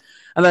for this.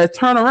 And I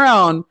turn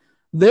around,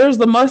 there's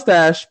the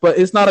mustache, but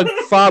it's not a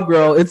fob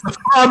girl, it's a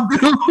fob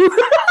dude.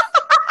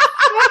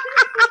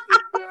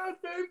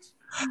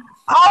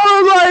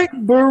 I was like,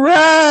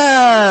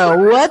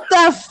 bruh, what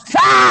the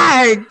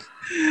fuck?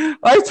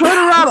 I turned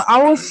around,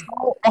 I was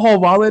so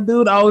violent,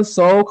 dude. I was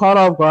so caught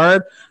off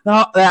guard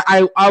that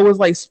I was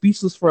like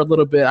speechless for a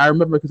little bit. I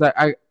remember because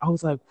I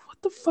was like,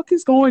 what the fuck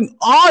is going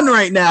on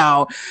right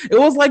now? It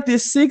was like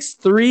this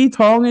 6'3"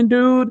 Tongan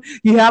dude.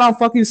 He had on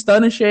fucking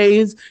stunning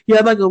shades. He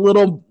had like a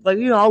little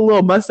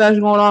mustache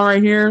going on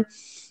right here.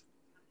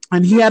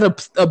 And he had a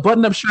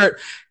button-up shirt.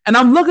 And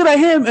I'm looking at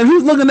him, and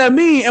he's looking at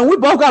me, and we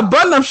both got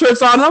button-up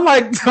shirts on. And I'm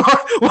like,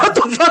 what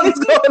the fuck is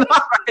going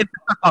on right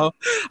now?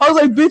 I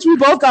was like, bitch, we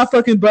both got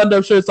fucking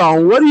button-up shirts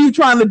on. What are you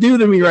trying to do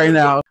to me right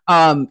now?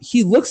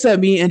 He looks at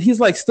me, and he's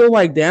like still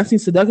like dancing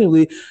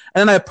seductively.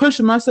 And then I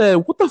pushed him. I said,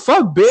 what the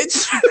fuck,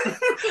 bitch?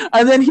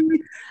 and then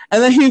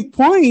he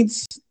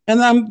points,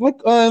 and I'm like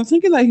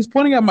thinking that he's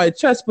pointing at my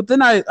chest. But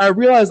then I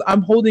realize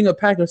I'm holding a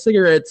pack of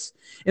cigarettes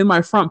in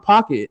my front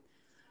pocket.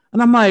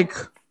 And I'm like,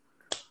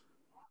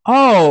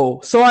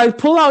 oh, so I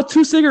pull out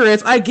 2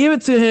 cigarettes, I give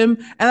it to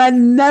him, and I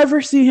never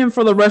see him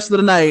for the rest of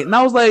the night. And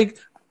I was like,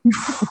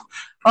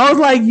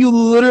 you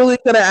literally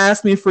could have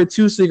asked me for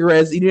 2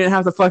 cigarettes. You didn't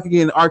have to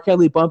fucking R.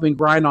 Kelly bump and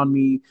grind on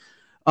me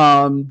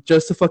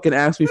just to fucking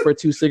ask me for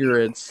 2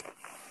 cigarettes.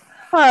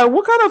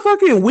 What kind of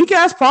fucking weak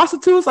ass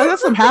prostitutes? Like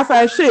that's some half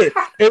ass shit.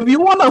 If you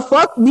want to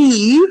fuck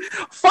me,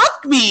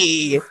 fuck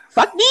me,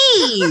 fuck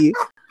me.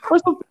 Or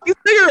some fucking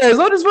cigarettes.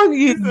 I'll just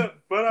fucking.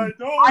 But I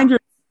don't. Your...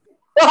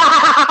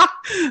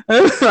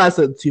 I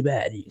said, too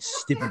bad, you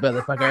stupid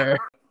motherfucker.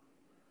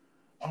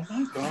 Oh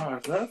my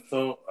gosh, that's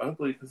so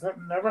ugly because that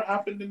never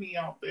happened to me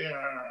out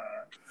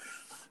there.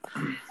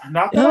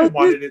 Not that I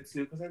wanted it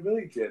to, because I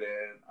really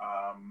didn't.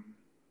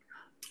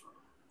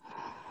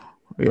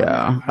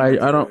 Yeah, I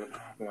don't.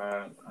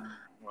 But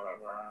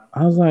whatever.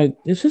 I was like,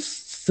 it's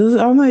just.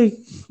 I'm like,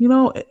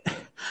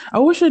 I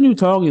wish I knew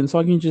Tongan so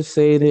I can just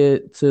say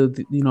it to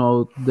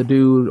the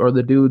dude or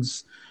the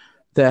dudes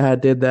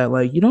that did that.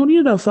 Like, you don't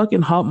need to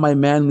fucking hump my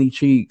manly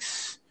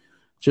cheeks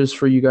just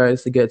for you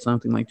guys to get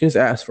something. Like, just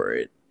ask for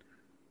it.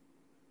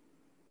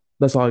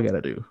 That's all I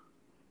gotta do.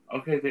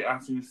 Okay, they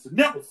asked me,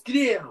 no,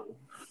 still.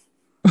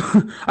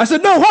 I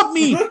said, no, hump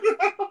me.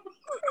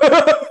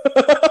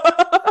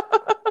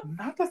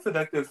 Not the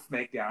seductive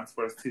snake dance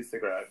for 2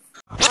 cigarettes.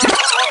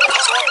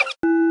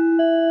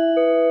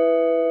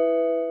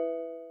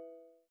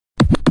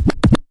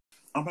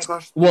 Oh my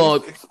gosh, well,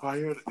 it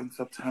expired in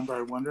September.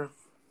 I wonder if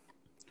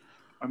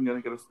I'm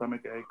gonna get a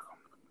stomach ache.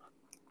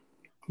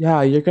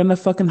 Yeah, you're gonna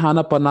fucking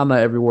hana banana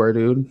everywhere,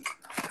 dude.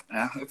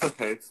 Yeah, it's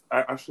okay. I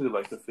actually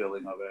like the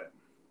feeling of it.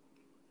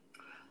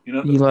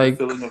 The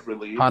feeling of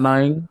relief.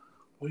 Hanaing?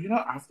 Well,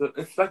 after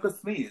it's like a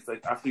sneeze.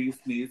 Like after you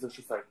sneeze, it's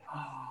just like,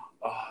 oh,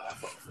 that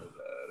felt so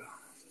good.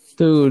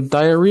 Dude,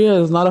 diarrhea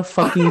is not a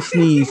fucking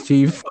sneeze,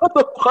 Chief. What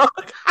the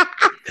fuck?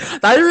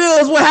 Diarrhea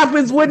is what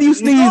happens when you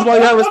sneeze while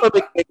you have a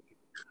stomach ache.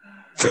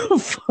 The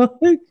fuck?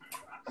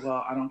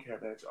 Well, I don't care,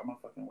 bitch. I'm a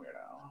fucking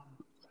weirdo.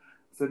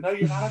 So no,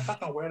 you're not a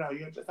fucking weirdo.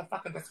 You're just a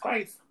fucking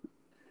disgrace.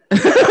 And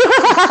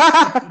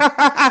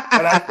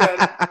I said,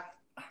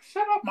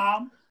 shut up,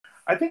 Mom.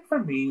 I think for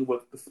me,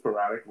 with the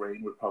sporadic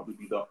rain would probably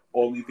be the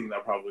only thing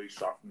that probably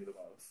shocked me the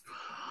most.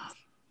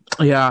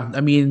 Yeah,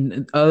 I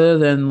mean, other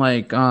than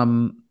like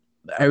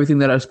everything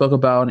that I spoke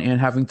about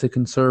and having to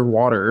conserve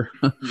water.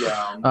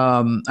 Yeah.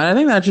 And I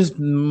think that's just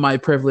my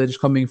privilege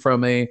coming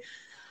from a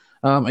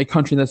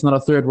country that's not a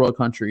third world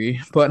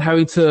country, but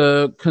having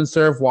to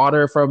conserve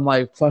water from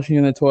like flushing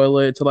in the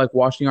toilet to like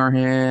washing our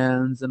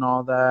hands and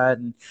all that,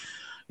 and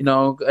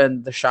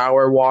and the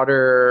shower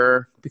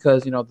water,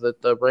 because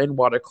the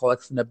rainwater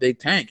collects in a big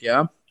tank,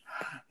 yeah,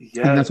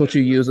 and that's what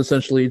you use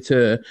essentially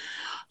to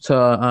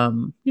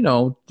do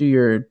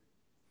your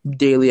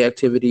daily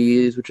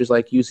activities, which is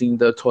like using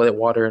the toilet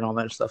water and all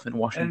that stuff, and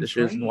washing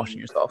dishes and washing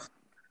yourself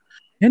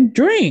and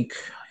drink.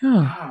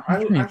 Yeah,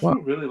 I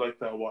actually really like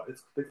that water.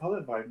 They call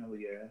it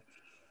Heilala.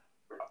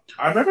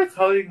 I remember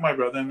telling my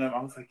brother and them, I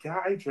was like,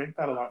 yeah, I drank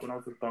that a lot when I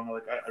was in Tonga.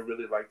 Like, I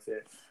really liked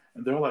it.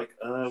 And they were like,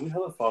 we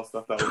hella saw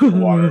stuff that was in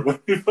water. I was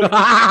like,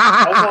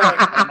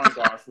 oh my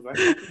gosh, was I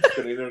fucking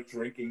sitting there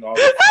drinking all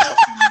this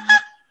fucking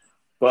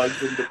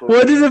bugs in the brain?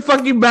 What does it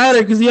fucking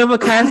matter? Because you have a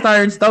cast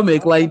iron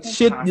stomach. Like,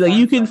 shit, like,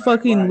 you can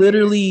fucking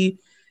literally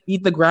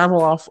eat the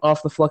gravel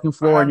off the fucking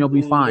floor and you'll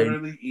be fine. I'm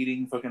literally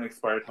eating fucking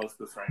expired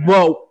Hostess right now.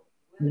 Well,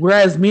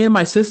 whereas me and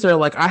my sister,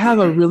 like, I have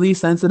a really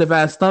sensitive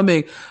ass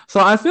stomach. So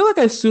I feel like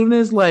as soon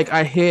as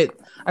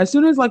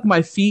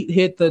my feet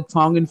hit the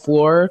Tongan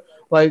floor,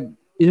 like,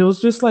 it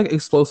was just like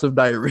explosive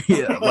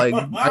diarrhea. Like,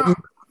 I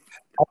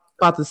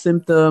got the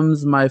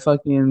symptoms, my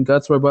fucking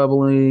guts were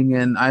bubbling,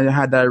 and I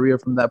had diarrhea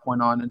from that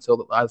point on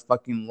until I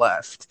fucking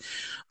left.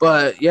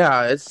 But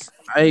yeah,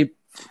 I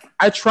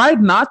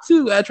tried not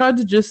to. I tried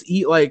to just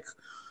eat like,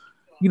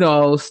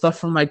 stuff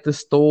from like the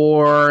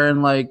store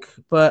and like,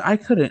 but I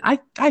couldn't. I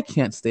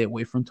can't stay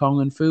away from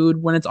Tongan food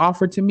when it's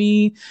offered to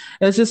me.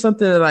 It's just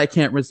something that I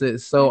can't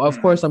resist. So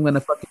of course I'm gonna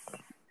fucking,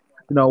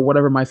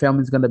 whatever my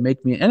family's gonna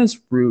make me. And it's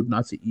rude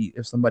not to eat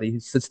if somebody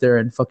sits there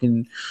and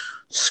fucking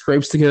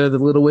scrapes together the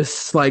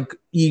littlest like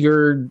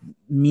eager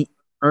meat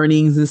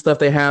earnings and stuff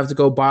they have to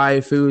go buy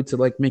food to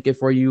like make it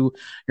for your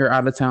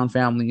out of town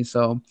family.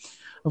 So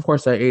of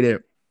course I ate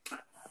it.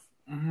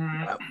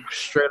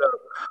 Straight up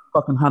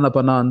fucking hana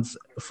bananas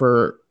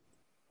for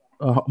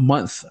a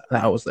month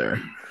that I was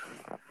there.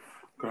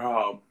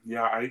 Girl,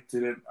 yeah, I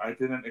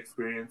didn't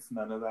experience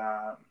none of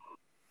that.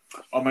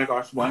 Oh my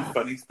gosh, one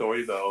funny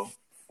story though.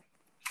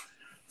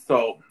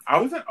 So I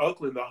was in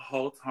Oakland the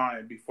whole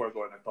time before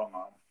going to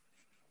Tonga.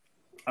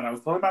 And I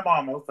was telling my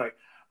mom, I was like,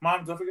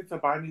 Mom, don't forget to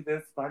buy me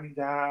this, buy me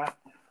that.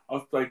 I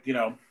was like,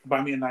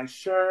 buy me a nice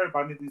shirt,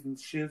 buy me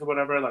these shoes or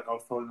whatever. Like, I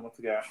was telling them what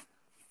to get.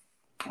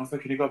 I was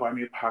like, can you go buy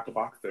me a pack of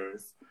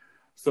boxers?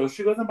 So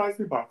she goes and buys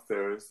me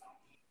boxers.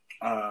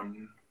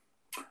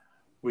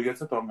 We get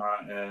to Tonga,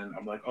 and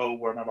I'm like, oh,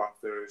 where are my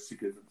boxers? She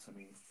gives them to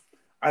me.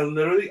 I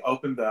literally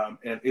opened them,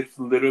 and it's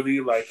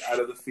literally like out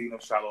of the scene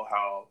of Shallow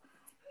Hal.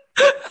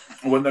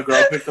 When the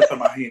girl picks up the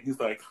mahi, and he's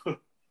like,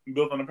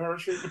 built on a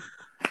parachute?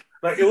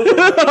 Like, it was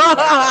like,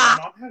 my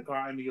mom had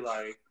gotten me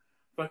like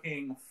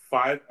fucking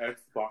 5X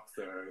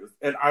boxers.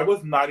 And I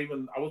was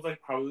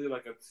like probably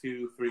like a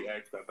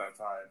 2-3X at that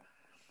time.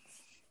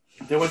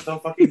 They were so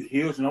fucking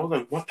huge, and I was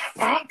like, what the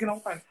fuck? And I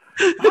was like,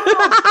 oh,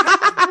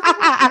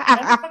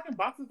 all the fucking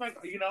boxes like,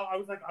 I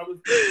was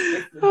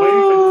waiting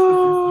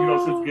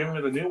for she was giving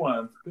me the new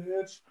ones,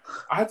 bitch.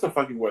 I had to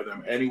fucking wear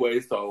them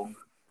anyway, so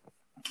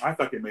I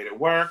fucking made it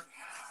work.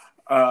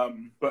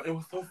 But it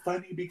was so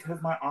funny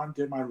because my aunt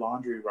did my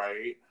laundry,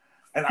 right?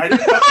 And I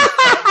didn't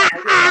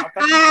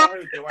fucking tell her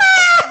to do my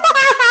fucking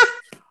laundry.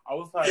 I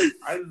was like,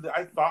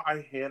 I thought I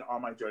hid all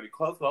my dirty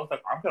clothes, so I was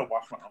like, I'm gonna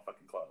wash my own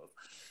fucking clothes.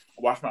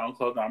 Wash my own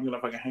clothes, and I'm gonna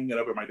fucking hang it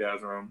up in my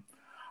dad's room.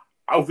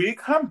 We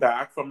come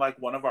back from like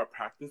one of our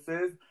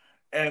practices,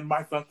 and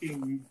my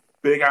fucking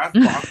big ass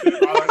boxes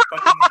are like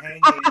fucking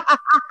hanging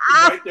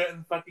right there in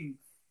the fucking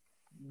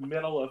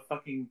middle of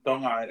fucking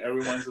Tonga, and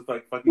everyone's just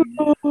like fucking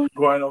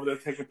going over there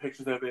taking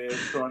pictures of it,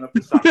 throwing up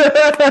the shop. The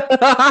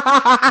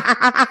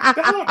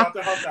hell about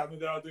the whole family,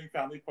 they're all doing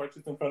family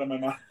portraits in front of my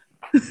mom.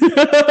 I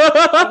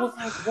was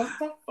like, what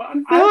the fuck?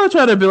 I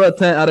try to build a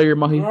tent out of your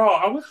mahi. Bro,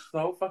 I was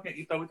so fucking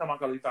ita with the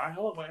makalita. I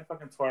hella went and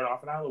fucking tore it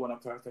off, and I hella went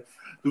up to her and said,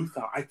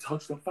 Lutha,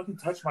 don't fucking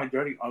touch my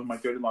dirty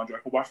laundry. I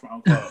can wash my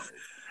own clothes.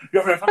 You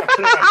ever fucking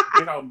put that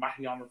big old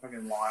mahi on the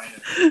fucking line?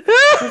 And she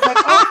was like,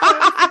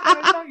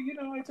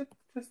 I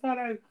just thought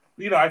I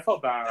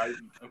felt bad. I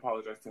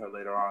apologized to her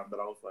later on, but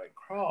I was like,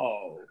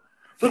 bro.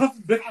 So this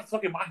big ass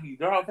fucking mahi,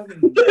 they're all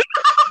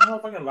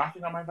fucking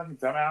laughing at my fucking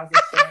dumb ass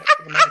and shit,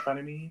 fucking making fun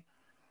of me.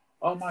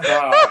 Oh my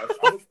gosh,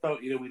 I was so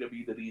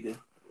eat.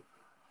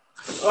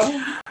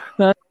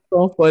 That's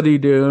so funny,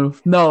 dude.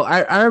 No,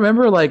 I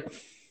remember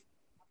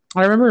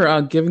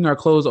giving our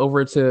clothes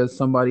over to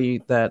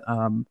somebody that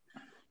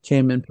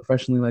came in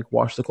professionally, like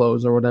wash the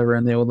clothes or whatever,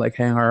 and they would like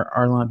hang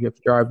our laundry up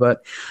to dry.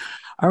 But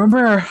I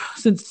remember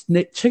since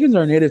chickens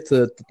are native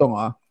to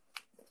Tonga,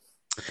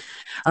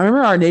 I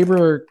remember our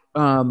neighbor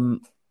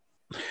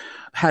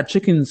had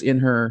chickens in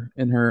her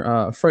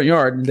front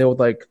yard, and they would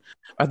like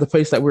at the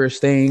place that we were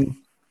staying.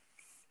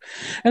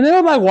 And they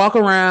would like walk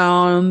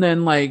around,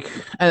 and like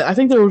I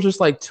think there was just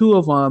like two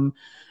of them,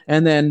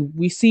 and then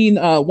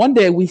one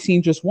day we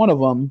seen just one of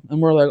them, and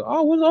we're like,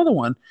 oh, where's the other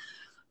one?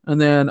 And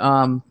then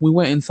we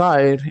went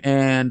inside,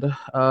 and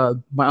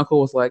my uncle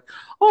was like,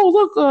 oh,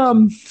 look,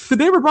 the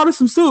neighbor brought us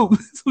some soup,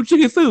 some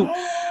chicken soup.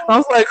 I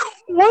was like,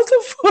 what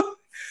the fuck?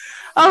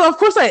 Of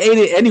course I ate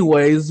it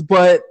anyways,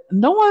 but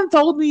no one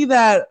told me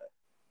that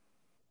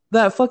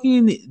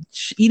fucking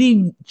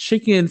eating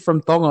chicken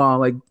from Tonga,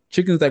 like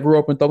chickens that grew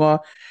up in Tonga,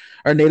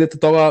 are native to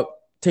Tonga,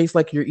 taste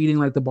like you're eating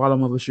like the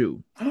bottom of a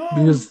shoe.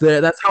 Because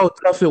that's how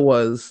tough it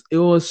was. It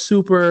was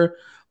super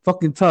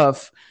fucking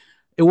tough.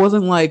 It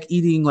wasn't like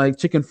eating like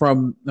chicken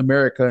from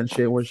America and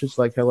shit, where it's just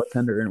like hella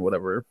tender and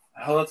whatever.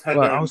 Hella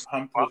tender and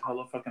pumped with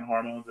hella fucking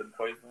hormones and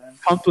poison.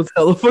 Pumped with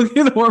hella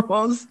fucking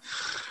hormones.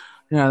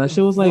 Yeah, that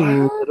shit was like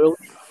literally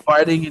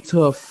fighting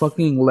into a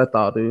fucking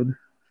lethal, dude.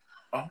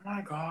 Oh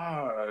my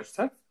gosh.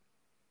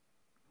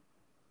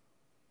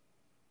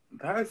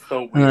 That is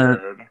so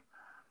weird.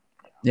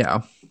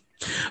 Yeah.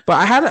 But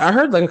I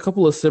heard like a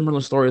couple of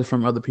similar stories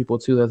from other people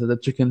too, that the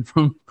chicken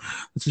from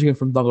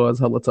Tonga is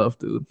hella tough,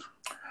 dude.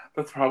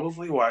 That's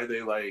probably why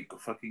they like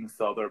fucking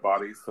sell their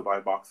bodies to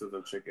buy boxes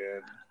of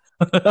chicken.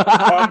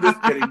 I'm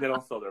just kidding, they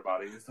don't sell their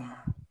bodies. I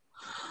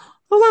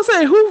was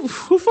gonna say, who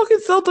fucking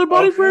sold their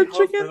body for a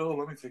chicken?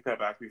 Let me take that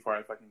back before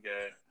I fucking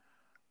get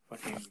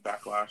fucking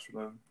backlash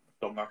from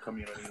the Tonga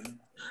community.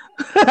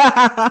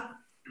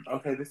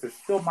 Okay, this is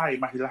still my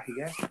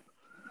hilahi.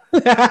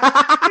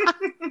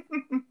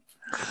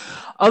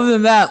 Other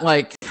than that,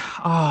 like,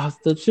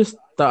 just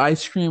the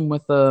ice cream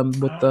with the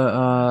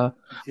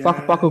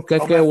whakapaku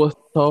keke was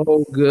so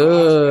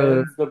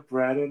good. The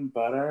bread and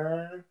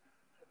butter.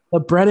 The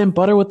bread and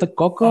butter with the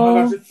cocoa. Oh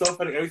my gosh, it's so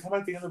funny. Every time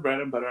I think of the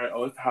bread and butter, I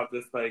always have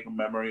this like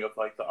memory of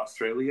like the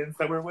Australians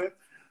that we're with.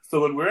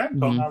 So when we're in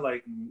Tonga,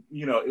 like,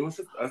 it was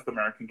just us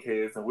American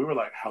kids, and we were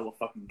like hella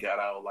fucking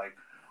ghetto. Like,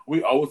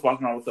 we always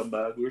walking around with a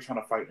mug. We were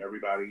trying to fight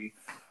everybody.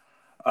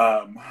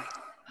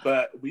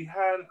 But we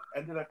had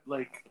ended up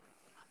like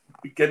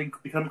becoming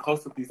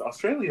close with these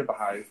Australian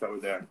Baha'is that were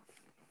there.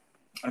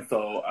 And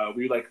so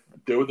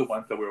they were the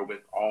ones that we were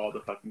with all the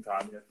fucking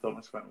time. We had so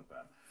much fun with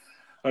them.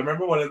 I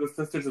remember one of the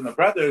sisters and the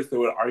brothers, they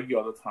would argue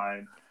all the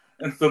time.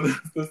 And so the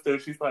sister,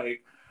 she's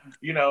like,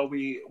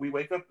 we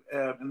wake up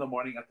in the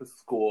morning at the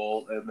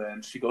school, and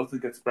then she goes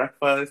and gets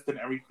breakfast and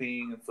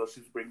everything. And so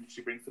she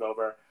brings it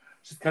over.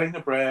 She's cutting the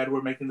bread.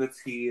 We're making the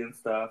tea and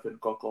stuff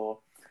and cocoa.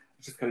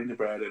 She's cutting the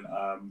bread,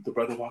 and the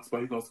brother walks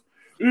by. He goes,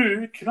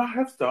 can I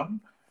have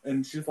some?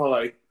 And she's all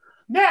like,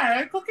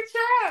 nah, cook it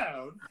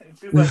down. And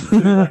she's like,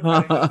 cutting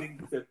the thing.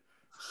 He said,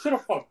 shut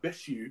up, I'll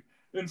bish you.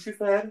 And she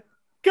said,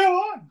 go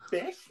on,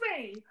 bish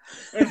me.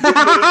 And she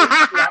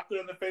slapped her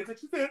in the face, and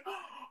she said,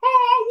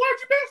 oh,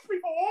 what'd you bish me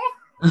for?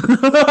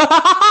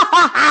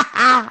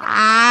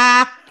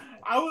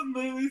 I was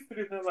literally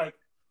sitting there like,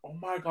 oh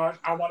my gosh,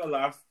 I want to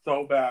laugh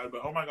so bad,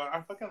 but oh my god, I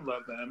fucking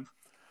love them.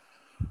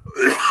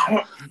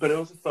 But it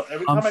was just so,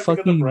 every time I think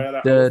of the bread,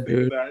 I was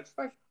thinking that. It's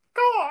like,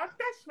 go on,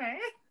 bash me.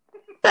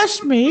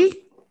 Bash me.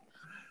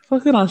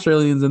 Fucking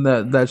Australians and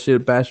that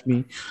shit bash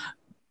me.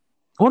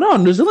 Oh no,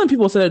 New Zealand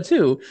people said it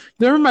too.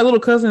 You remember my little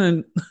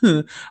cousin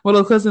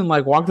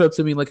like walked up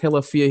to me like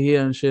hella fia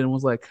here and shit and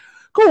was like,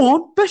 go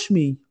on, bash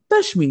me.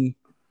 touch me.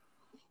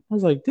 I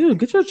was like, dude,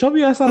 get your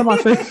chubby ass out of my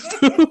face.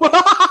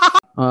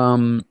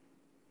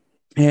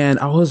 And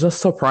I was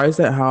just surprised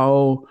at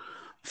how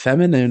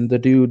feminine the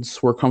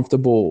dudes were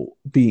comfortable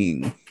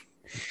being.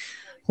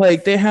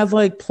 Like they had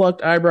like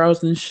plucked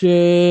eyebrows and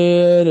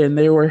shit, and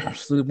they were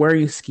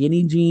wearing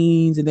skinny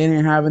jeans, and they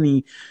didn't have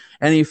any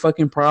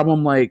fucking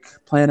problem like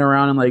playing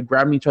around and like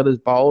grabbing each other's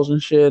balls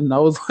and shit. And I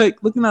was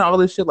like looking at all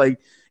this shit, like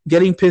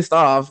getting pissed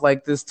off,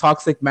 like this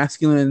toxic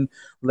masculine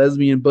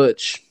lesbian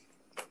butch.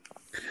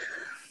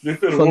 They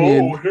said,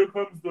 "Whoa, here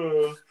comes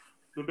the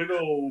big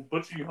old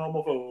butchy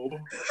homophobe."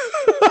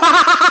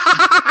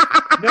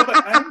 No, but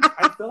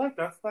I feel like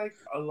that's like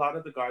a lot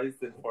of the guys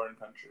in foreign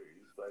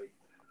countries, like.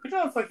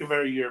 It's like a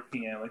very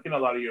European, like a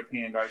lot of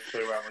European guys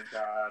play around like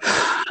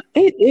that.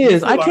 It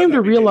is. I came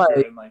to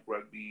realize in like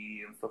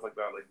rugby and stuff like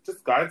that. Like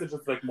just guys are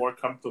just like more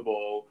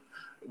comfortable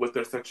with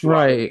their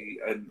sexuality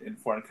and in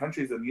foreign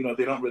countries, and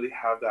they don't really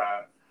have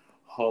that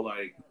whole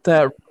like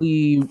that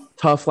really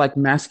tough like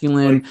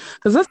masculine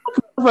because that's kind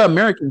of an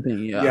American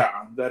thing.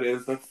 Yeah,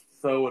 that's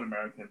so an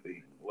American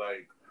thing.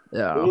 Like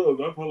oh,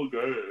 that's hella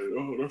gay.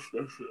 Oh, that's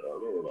shit. I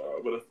don't know,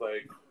 but it's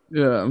like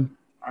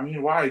I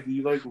mean, why? Do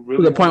you like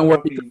really the point where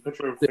you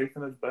picture of face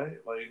in his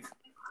butt? Like,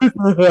 do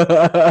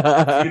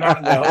you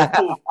not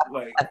know?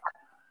 Like,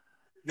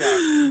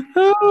 yeah.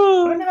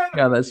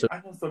 That's true.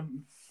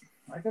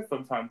 I guess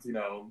sometimes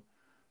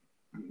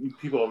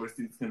people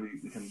overseas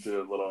can do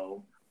a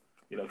little,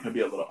 can be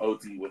a little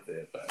OD with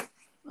it, but.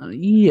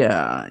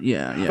 Yeah.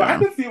 But I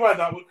can see why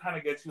that would kind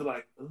of get you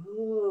like,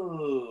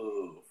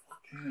 ooh,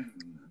 fucking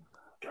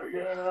gay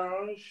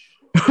ass.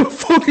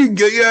 Fucking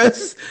gay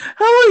ass.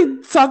 How are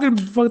we talking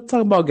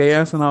about gay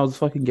ass and I was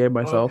fucking gay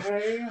myself?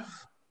 Okay.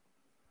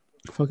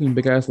 Fucking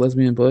big ass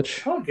lesbian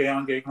butch. Oh, gay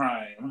on gay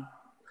crime.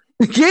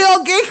 Gay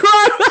on gay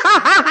crime.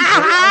 Gay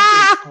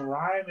on gay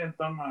crime and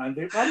somehow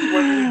they probably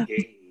weren't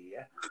gay.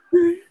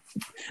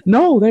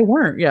 No, they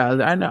weren't. Yeah,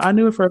 I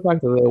knew it for a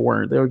fact that they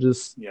weren't. They were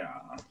just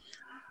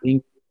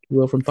being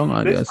from Tonga,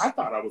 I guess. I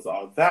thought I was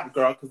all that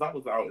girl because I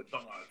was out in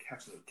Tonga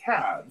catching the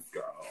cabs,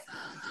 girl.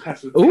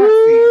 Catching the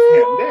taxis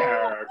here and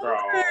there, girl.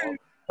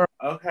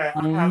 Okay,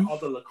 I have all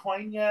the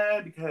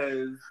Laconia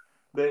because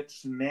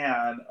bitch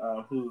Nan,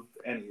 who's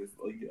Annie's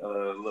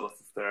little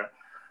sister,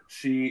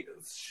 she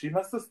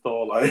must have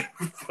stole like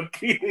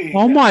fucking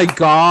oh my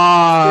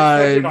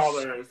god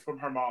 $600 from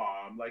her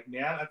mom. Like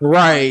Nan at the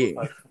time was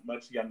like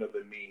much younger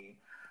than me.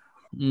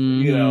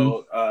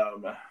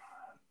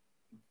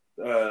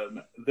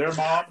 Their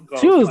mom goes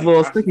she was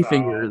little sticky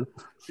fingers.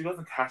 She goes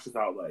and cashes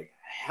out like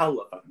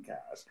hella fucking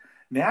cash.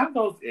 Nan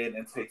goes in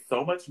and takes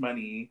so much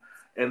money,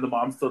 and the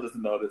mom still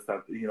doesn't notice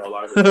that a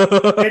lot of it.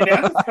 And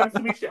Nan just comes to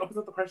me. She opens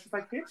up the purse. She's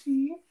like, "Here,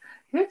 chief.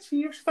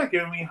 She's like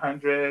giving me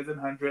hundreds and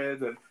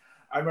hundreds. And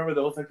I remember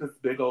there was like this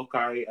big old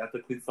guy at the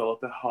Queen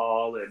Solita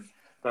Hall, and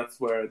that's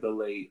where the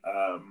late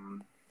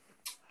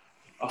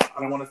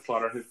I don't want to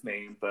slaughter his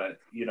name, but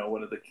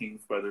one of the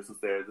King's brothers was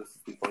there. This is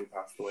before he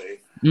passed away.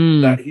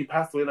 That he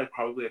passed away like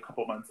probably a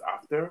couple months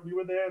after we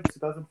were there,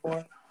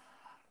 2004.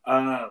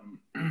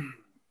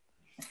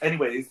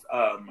 Anyways,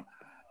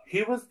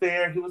 he was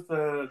there. He was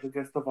the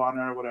guest of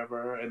honor or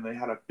whatever, and they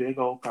had a big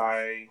old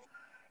guy.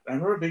 I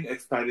remember being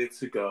excited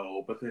to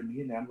go, but then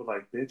me and Nan were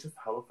like, "Bitch, it's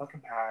hella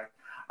fucking packed.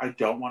 I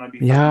don't want to be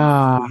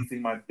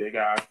squeezing my big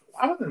ass."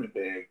 I wasn't even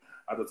big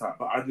at the time,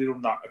 but I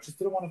just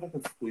didn't want to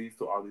fucking squeeze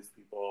to all these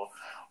people.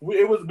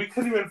 We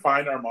couldn't even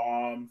find our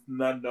moms,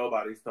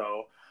 nobody.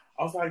 So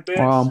I was like,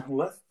 bitch,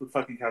 let's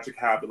fucking catch a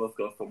cab and let's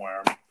go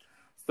somewhere.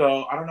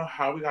 So I don't know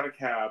how we got a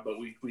cab, but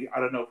we I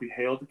don't know if we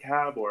hailed a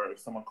cab or if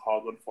someone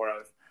called one for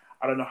us.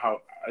 I don't know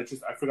how. I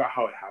forgot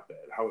how it happened,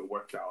 how it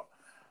worked out.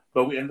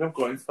 But we ended up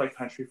going to like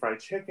Country Fried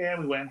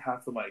Chicken. We went and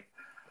had some like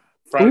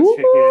fried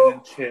chicken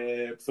and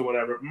chips or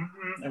whatever.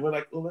 And we're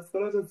like, oh, let's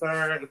go to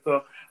dessert.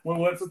 So we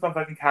went to some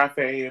fucking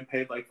cafe and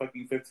paid like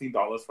fucking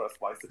 $15 for a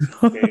slice of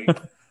cheesecake.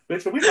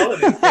 Bitch, we know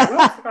it. We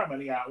took our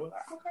money out. We're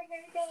like, okay,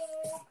 here you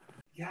go.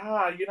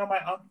 Yeah,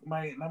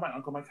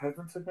 my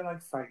cousin took me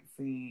like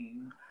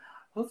sightseeing.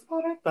 That's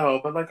about it though.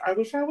 But like, I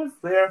wish I was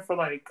there for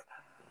like,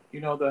 the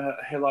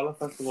Heilala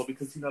festival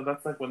because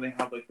that's like when they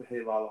have like the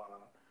Heilala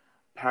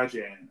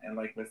pageant and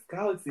like Miss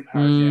Galaxy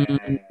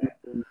pageant.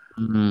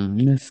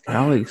 Miss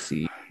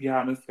Galaxy.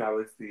 Yeah, Miss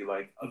Galaxy,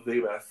 like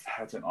the best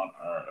pageant on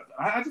earth.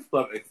 I just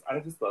love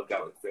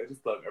Galaxy. I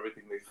just love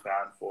everything they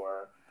stand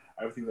for,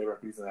 everything they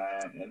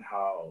represent, and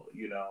how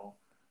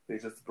they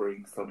just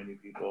bring so many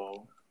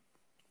people.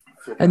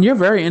 And you're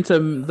very into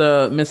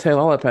the Miss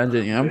Heilala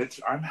pageant, yeah?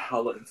 Bitch, I'm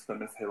hella into the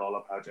Miss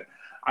Heilala pageant.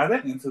 I've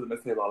been into the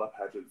Miss Heilala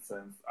pageant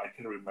since I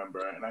can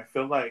remember, and I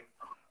feel like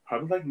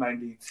probably like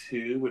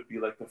 92 would be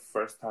like the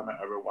first time I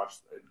ever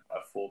watched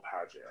a full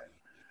pageant.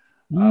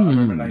 I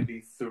remember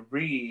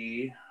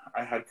 93,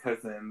 I had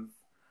cousins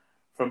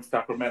from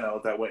Sacramento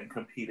that went and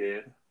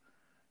competed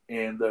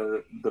in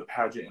the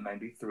pageant in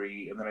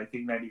 93. And then I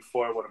think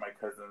 94, one of my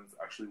cousins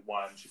actually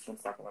won. She's from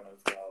Sacramento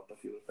as well, but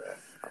she was there.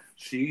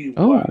 She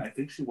won. I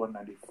think she won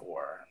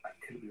 94. I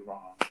could be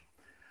wrong.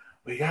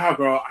 But yeah,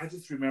 girl, I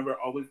just remember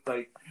always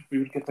like we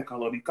would get the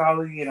Kaloni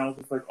Kali, and I was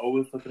just like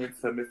always looking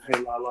into Miss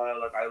Heilala.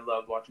 Like I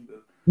love watching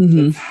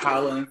the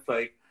talents.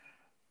 Like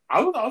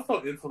I was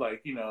also into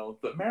like the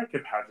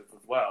American pageants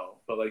as well,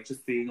 but like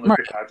just seeing like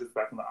the pageants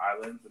back in the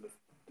islands and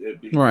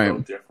it being so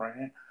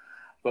different.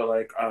 But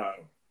like, oh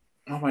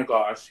my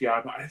gosh,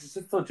 yeah, but it's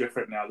just so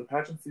different now. The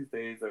pageants these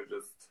days are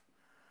just.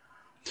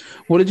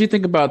 What did you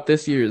think about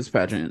this year's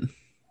pageant?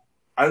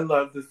 I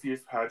love this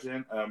year's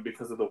pageant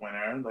because of the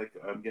winner, like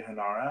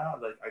Gehenara.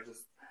 Like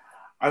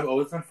I've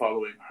always been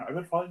following her. I've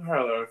been following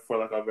her for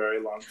like a very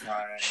long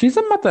time. She's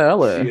a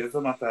Mataele. She is a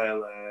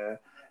Mataele.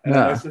 And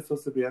I heard she's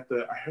supposed to be at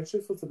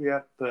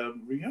the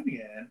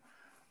reunion.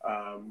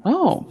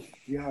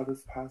 Yeah,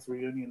 this past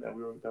reunion that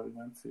we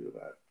went to.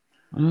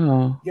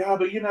 Yeah,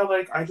 but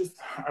like I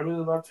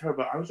really loved her,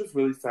 but I was just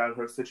really sad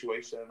her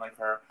situation, like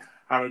her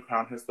having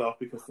crowned herself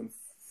because some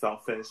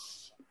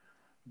selfish.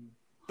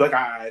 Like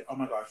oh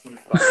my gosh, let me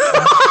stop.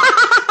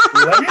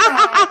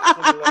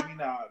 let me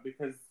not,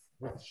 because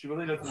she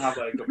really doesn't have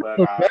like a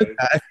bad eyes.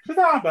 She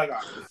doesn't have bad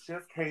eyes. She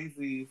has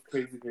crazy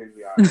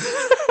eyes.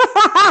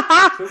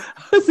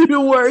 That's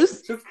even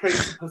worse. Just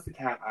crazy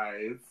pussycat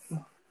eyes.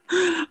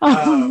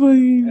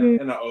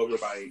 And an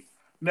overbite.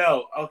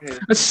 No, okay.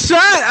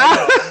 Shut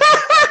up.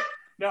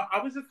 No,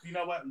 I was just, you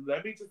know what?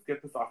 Let me just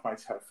get this off my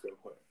chest real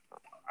quick.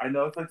 I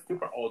know it's like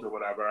super old or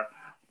whatever,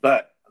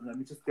 but let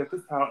me just get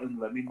this out and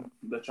let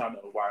y'all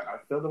know why I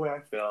feel the way I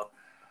feel.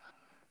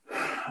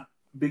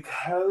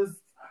 Because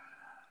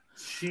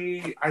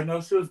I know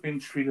she was being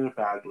treated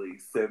badly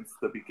since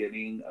the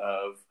beginning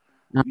of,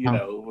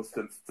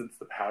 since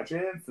the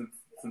pageant, since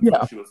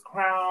she was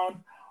crowned,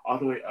 all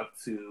the way up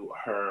to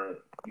her,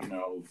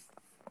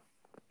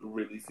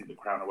 releasing the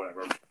crown or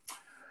whatever.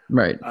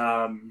 Right.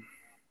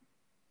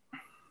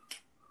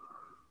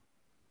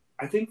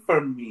 I think for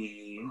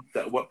me,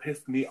 that what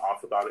pissed me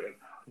off about it,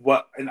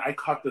 and I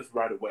caught this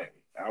right away.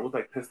 I was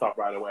like pissed off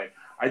right away.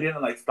 I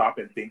didn't like stop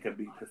and think and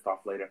be pissed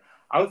off later.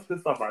 I was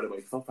pissed off right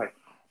away. So I was like,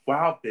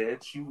 wow,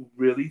 bitch, you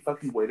really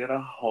fucking waited a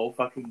whole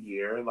fucking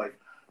year. Like,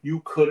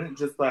 you couldn't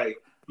just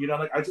like,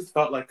 like I just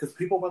felt like, because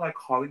people were like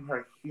calling her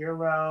a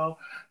hero.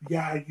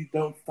 Yeah, you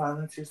don't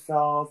silence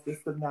yourself, this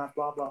and that,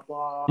 blah, blah,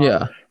 blah.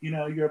 Yeah.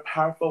 You're a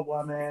powerful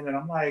woman. And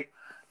I'm like,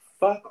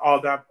 fuck all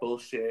that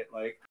bullshit.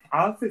 Like,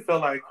 I honestly feel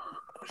like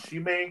she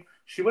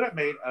would have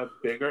made a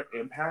bigger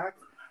impact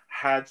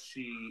had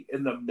she,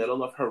 in the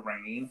middle of her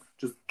reign,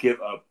 just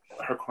give up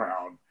her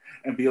crown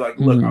and be like,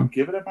 look, I'm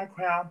giving up my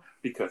crown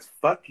because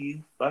fuck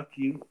you, and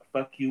you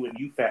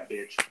fat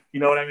bitch. You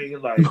know what I mean?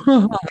 Like,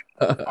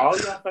 all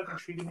y'all fucking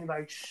treating me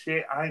like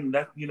shit. I'm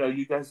not,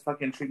 you guys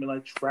fucking treat me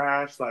like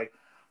trash. Like,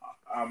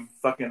 I'm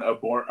fucking a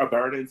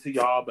burden to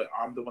y'all, but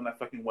I'm the one that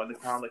fucking won the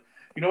crown. Like,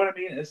 you know what I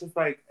mean? It's just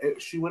like,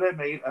 she would have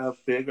made a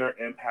bigger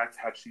impact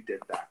had she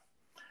did that.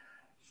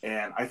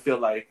 And I feel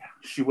like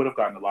she would have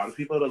gotten a lot of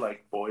people to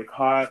like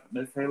boycott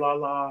Miss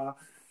Heilala.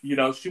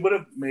 She would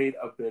have made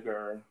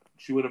bigger noise.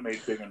 She would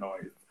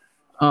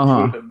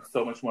have been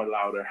so much more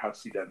louder had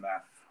she done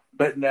that.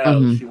 But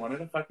no, she wanted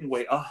to fucking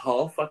wait a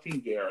whole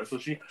fucking year. So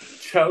she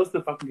chose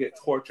to fucking get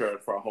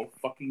tortured for a whole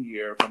fucking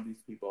year from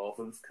these people,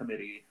 from this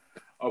committee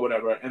or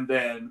whatever, and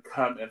then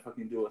come and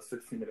fucking do a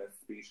 16-minute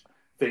speech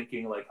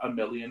thanking like a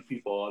million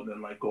people and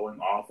then like going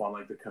off on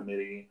like the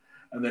committee.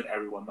 And then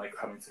everyone like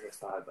coming to her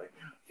side, like,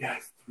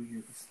 yes,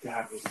 we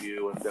stand with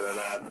you, and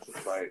da-da-da. And it's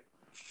just like,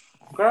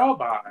 girl,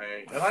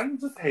 bye. And I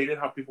just hated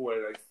how people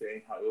were like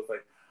saying how it was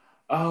like,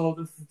 oh,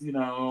 this is,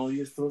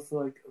 you're supposed to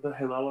like, the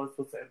Heilala is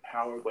supposed to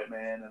empower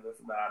women and this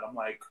and that. I'm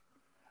like,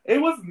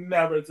 it was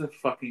never to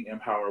fucking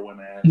empower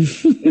women.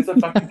 It's a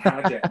fucking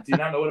pageant. Do you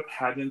not know what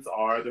pageants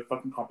are? They're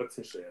fucking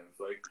competitions.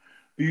 Like,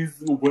 these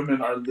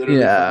women are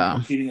literally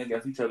competing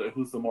against each other.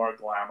 Who's the more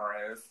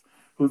glamorous?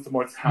 Who's the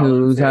more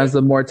talented? Who has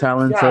the more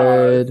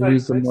talented? Like,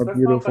 who's the more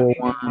beautiful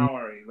one?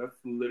 Empowering. That's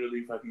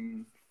literally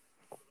fucking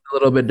a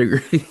little bit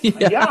degree.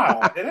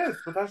 Yeah, it is.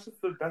 But that's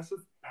just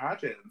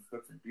pageants.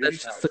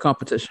 That's just the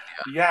competition.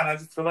 Yeah, and I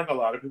just feel like a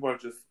lot of people are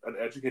just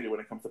uneducated when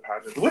it comes to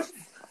pageants, which is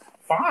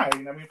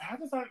fine. I mean,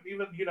 pageants aren't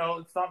even.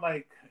 It's not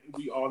like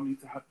we all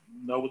need to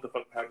know what the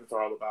fuck pageants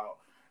are all about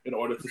in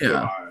order to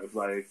survive.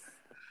 Like,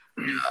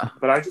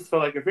 but I just feel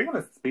like if you're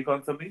gonna speak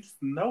on something, you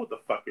just know what the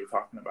fuck you're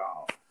talking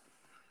about.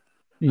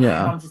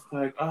 Yeah. I'm just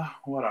like,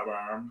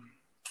 whatever.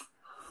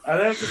 And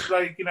then just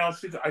like,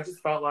 I just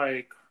felt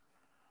like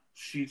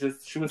she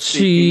was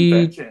seeking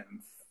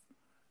vengeance.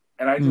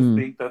 And I just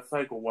think that's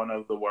like one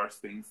of the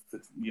worst things to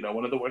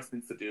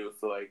do is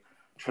to like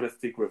try to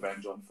seek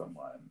revenge on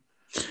someone.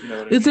 You know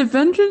what I mean? Is it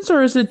vengeance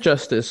or is it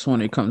justice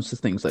when it comes to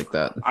things like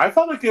that? I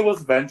felt like it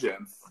was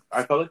vengeance.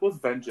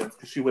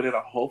 Because she waited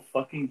a whole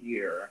fucking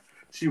year.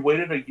 She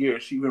waited a year.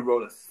 She even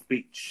wrote a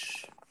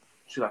speech.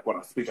 She like wrote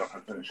a speech on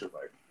her finish. She was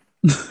like,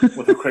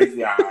 with her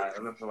crazy eyes,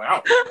 and then she's like,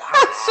 "Oh,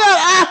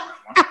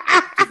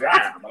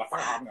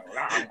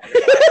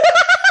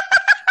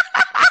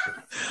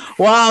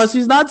 wow,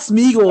 she's not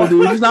Smeagol,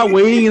 dude. She's not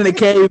waiting in the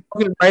cave,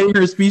 fucking writing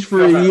her speech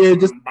for a year.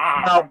 Just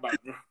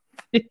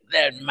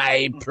That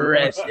my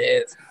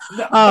precious.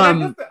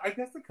 No, but I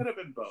guess it could have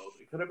been both.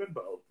 It could have been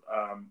both.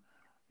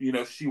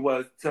 She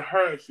was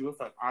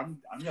like, I'm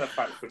gonna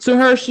fight for To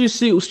her,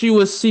 justice. she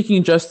was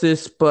seeking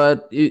justice,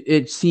 but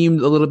it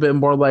seemed a little bit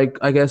more like,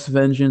 I guess,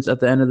 vengeance at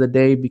the end of the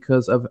day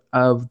because of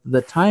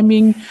the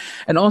timing,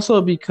 and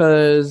also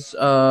because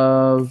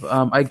of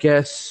I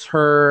guess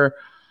her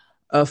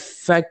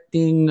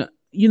affecting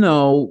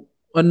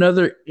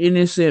another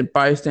innocent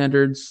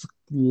bystander's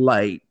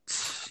light.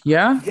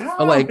 Yeah, Yeah,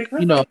 because like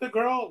the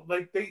girl,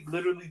 like they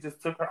literally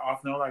just took her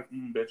off. No, like,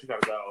 bitch, you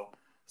gotta go.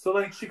 So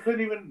like she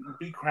couldn't even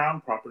be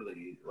crowned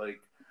properly. Like,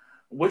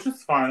 which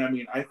is fine. I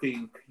mean, I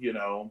think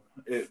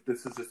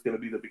this is just gonna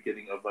be the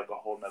beginning of like a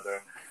whole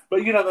nother.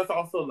 But that's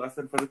also a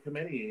lesson for the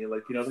committee.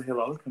 Like the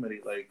Heilala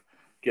committee. Like,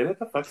 get it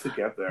the fuck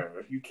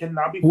together. You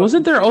cannot be.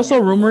 Wasn't there also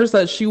rumors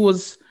that she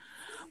was?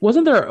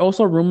 Wasn't there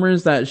also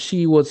rumors that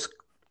she was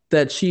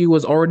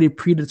already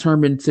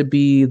predetermined to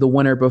be the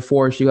winner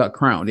before she got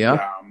crowned?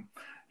 Yeah.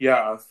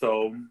 Yeah.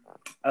 So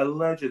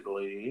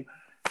allegedly,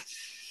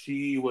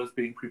 she was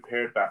being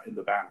prepared back in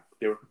the back.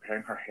 They were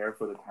preparing her hair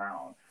for the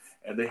crown,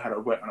 and they had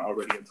went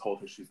already and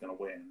told her she's gonna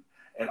win.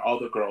 And all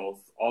the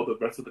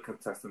rest of the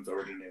contestants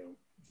already knew.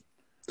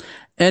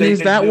 And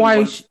is that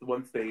why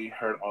once they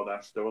heard all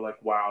that, they were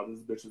like, "Wow, this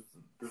bitch is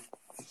this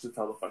should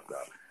tell the fuck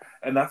up."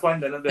 And that's why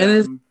none of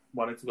them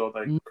wanted to go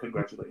like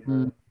congratulate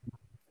her.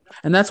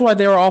 And that's why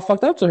they were all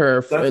fucked up to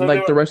her,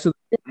 like the rest of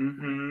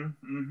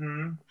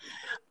the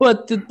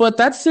But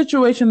that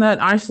situation,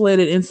 that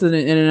isolated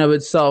incident in and of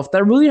itself,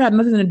 that really had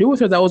nothing to do with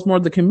her. That was more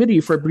the committee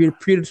for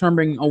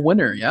predetermining a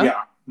winner.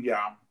 Yeah.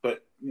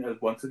 But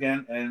once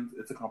again, and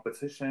it's a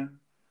competition.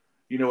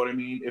 You know what I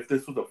mean? If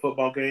this was a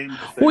football game, the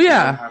same thing would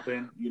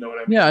happen. You know what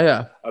I mean?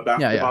 Yeah. A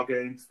basketball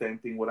game, same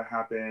thing would have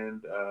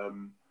happened.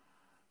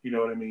 You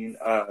know what I mean?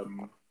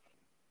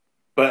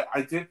 But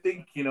I did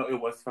think, it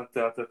was fucked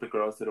up that the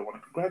girls didn't want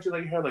to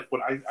congratulate her. Like,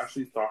 when I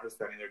actually saw her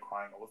standing there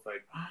crying, I was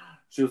like,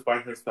 she was by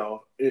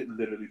herself. It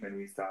literally made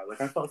me sad. Like,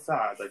 I felt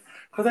sad. Like,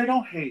 because I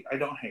don't hate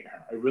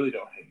her. I really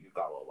don't hate you,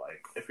 Galo.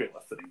 Like, if you're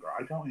listening, girl,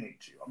 I don't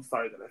hate you. I'm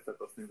sorry that I said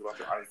those things about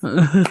your eyes.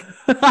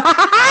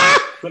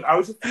 But I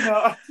was just,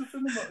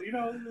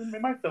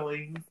 in my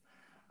feelings.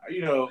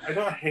 I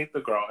don't hate the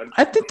girl. And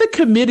I think the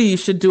committee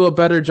should do a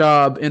better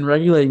job in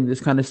regulating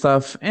this kind of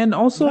stuff. And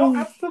also... No,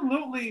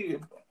 absolutely.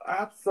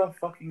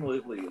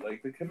 Absolutely.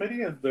 Like, the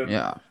committee has been...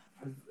 Yeah.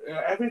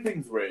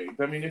 Everything's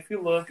rigged. I mean, if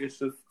you look, it's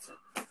just...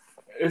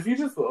 If you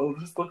just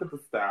look at the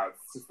stats,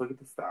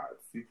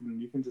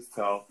 you can just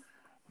tell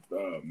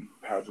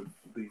pageants,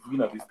 these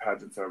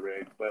pageants are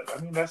rigged. But,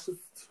 I mean, that's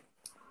just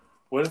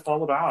what it's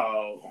all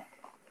about.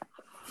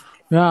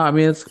 Yeah, I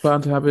mean, it's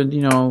bound to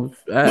happen,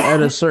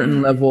 at a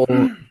certain level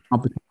of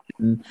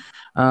competition,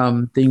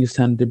 things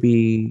tend to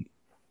be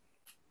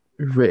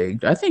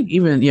rigged. I think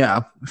even,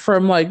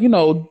 from like,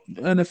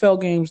 NFL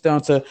games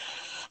down to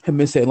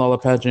Miss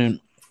Heilala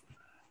pageant,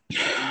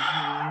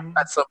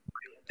 at some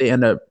point they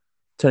end up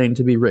tending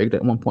to be rigged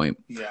at one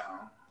point. Yeah.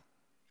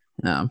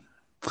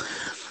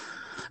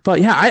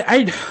 But yeah,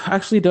 I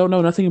actually don't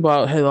know nothing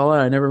about Heilala.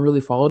 I never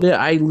really followed it.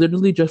 I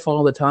literally just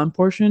follow the talent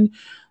portion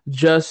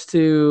just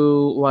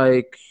to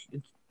like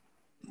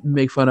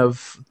make fun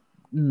of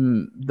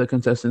the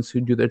contestants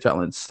who do their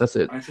talents. That's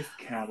it. I just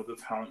can't with the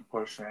talent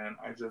portion.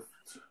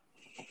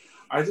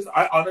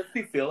 I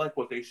honestly feel like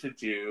what they should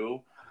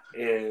do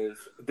is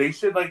they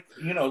should I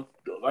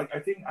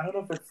think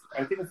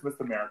it's Miss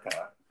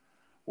America,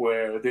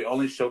 where they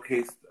only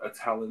showcase a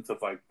talent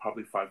of like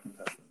probably 5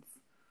 contestants.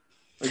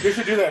 Like they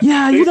should do that.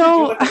 Yeah, they should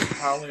do like a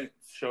talent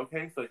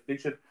showcase. Like they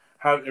should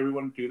have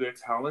everyone do their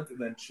talent and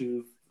then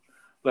choose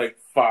like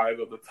 5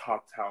 of the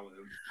top talents.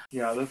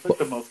 Yeah, that's like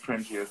the most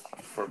cringiest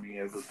for me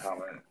as a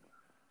talent.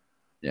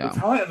 Yeah, the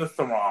talent and the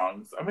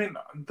sarongs. I mean,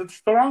 the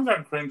sarongs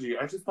aren't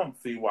cringy. I just don't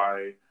see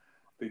why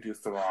they do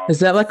sarongs. Is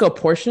that like a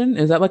portion?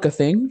 Is that like a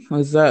thing?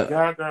 Is that?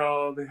 Yeah,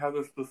 girl. They have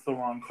the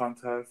sarong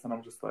contest, and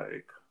I'm just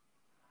like,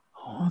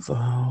 what the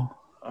hell?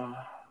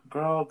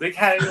 Girl, they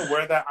can't even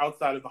wear that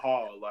outside of the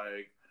hall.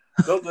 Like,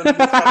 they'll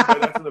literally try to wear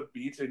that to the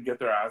beach and get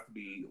their ass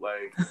beat.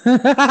 Like,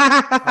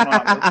 come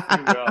on, let's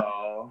be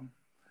real.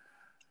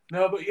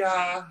 No, but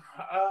yeah,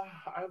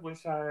 I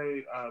wish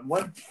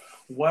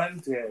one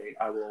day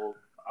I will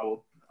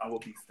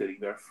be sitting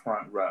there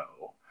front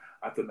row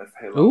at the Miss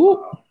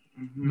Heilala.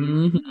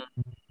 Mm-hmm.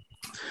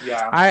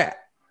 Yeah,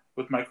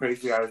 with my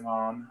crazy eyes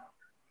on.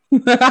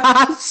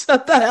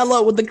 Shut the hell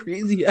up with the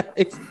crazy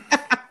eyes.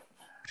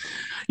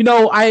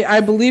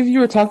 I believe you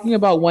were talking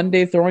about one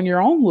day throwing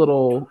your own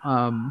little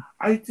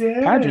I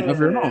did. pageant of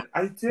your own.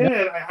 I did.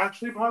 Yeah. I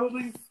actually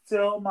probably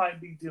still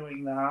might be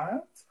doing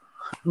that.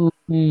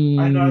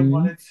 I know I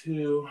wanted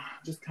to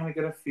just kind of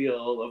get a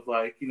feel of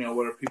like,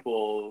 what are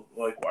people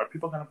like? Are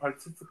people going to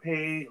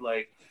participate?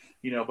 Like,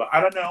 but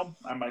I don't know.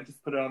 I might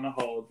just put it on the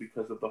hold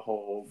because of the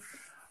whole.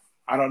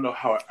 I don't know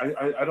how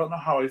I don't know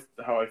how I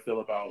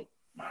feel about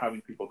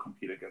having people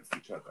compete against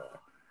each other.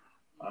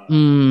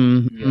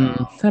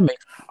 That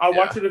makes sense. I'll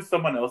watch it if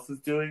someone else is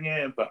doing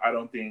it, but I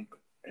don't think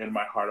in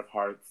my heart of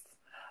hearts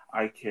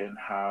I can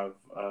have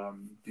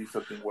do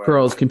something where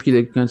girls compete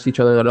against each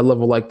other at a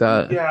level like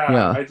that. Yeah,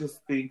 Yeah. I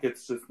just think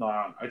it's just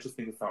not. I just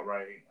think it's not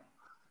right.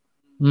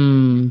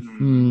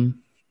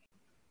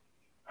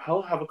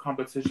 I'll have a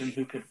competition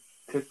who can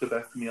cook the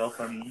best meal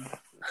for me.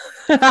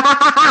 And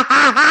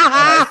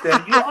I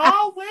said, you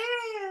all win.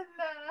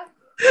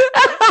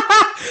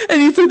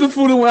 And you took the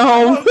food and went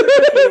home.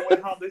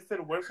 They said,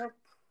 where's our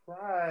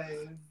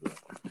prize?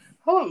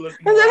 Hello,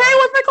 looking. I said, hey,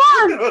 what's my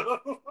car?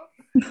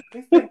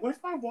 They said, where's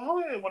my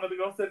wallet? And one of the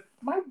girls said,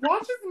 my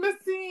watch is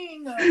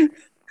missing. I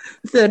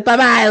said,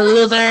 bye-bye,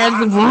 losers. I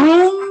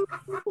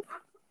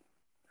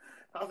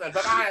was like,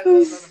 bye-bye,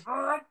 losers.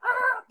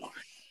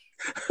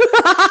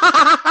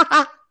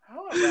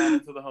 How I ran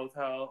into the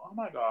hotel. Oh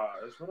my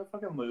gosh, what a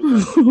fucking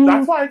loser.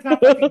 That's why I can't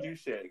fucking do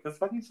shit. Because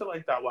fucking shit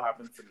like that will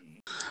happen to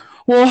me.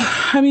 Well,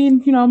 I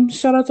mean,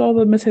 shout out to all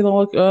the Miss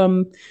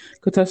Heilala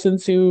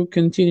contestants who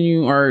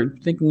continue or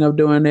thinking of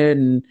doing it.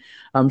 And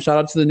shout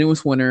out to the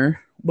newest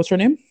winner. What's her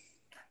name?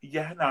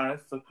 Yana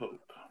Sakoop.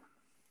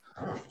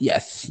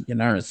 Yes,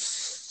 Yana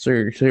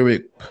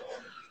Sakoop.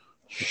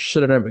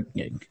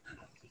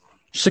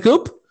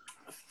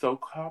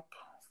 Sakoop?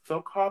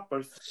 Sokop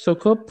or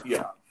Sakoop?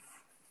 Yeah.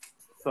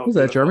 So who's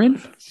that,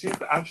 German? She's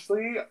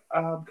actually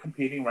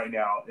competing right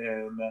now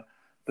in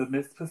the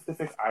Miss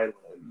Pacific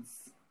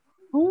Islands.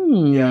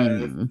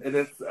 Yes, it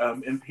is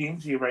in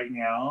PNG right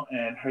now,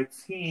 and her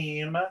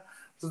team,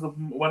 this is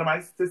one of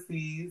my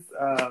sissies,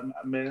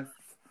 Miss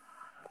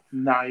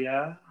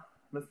Naya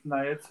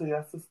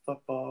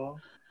Tuyasastopo.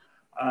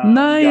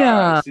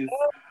 Naya. Yeah,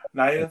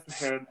 Naya's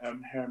hair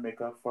and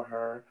makeup for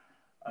her,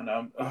 and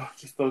I'm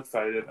just so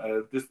excited.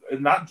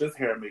 Not just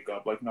hair and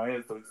makeup, like Naya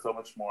is doing so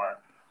much more.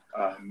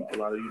 A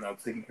lot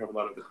of taking care of a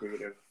lot of the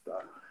creative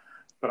stuff.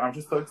 But I'm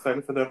just so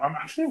excited for them. I'm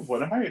actually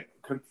one of the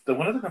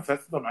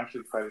contestants I'm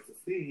actually excited to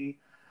see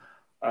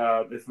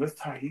is Miss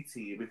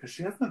Tahiti, because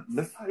she hasn't.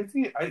 Miss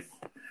Tahiti, I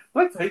feel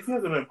like Tahiti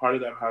hasn't been part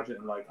of that pageant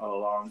in like a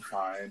long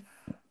time.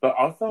 But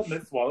also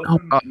Miss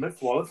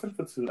Wallace and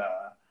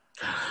Fortuna.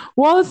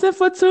 Wallace and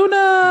Fortuna.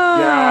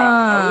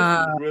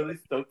 Yeah, I was really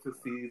stoked to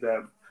see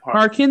them.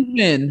 Our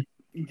kinsmen.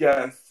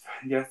 Yes,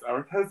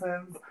 our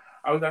cousins.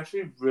 I was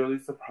actually really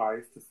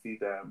surprised to see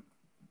them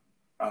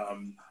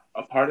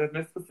a part of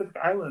Miss Pacific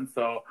Island.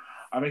 So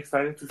I'm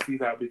excited to see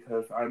that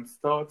because I'm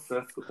so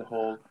obsessed with the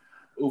whole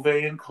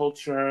Uvean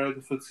culture,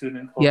 the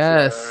Futunan culture.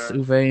 Yes,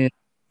 Uvean.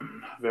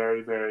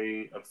 Very,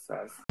 very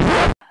obsessed.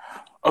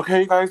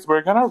 Okay, guys,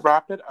 we're going to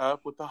wrap it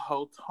up with the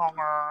whole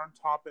Tongan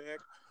topic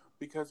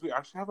because we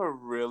actually have a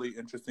really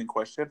interesting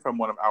question from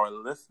one of our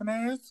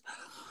listeners.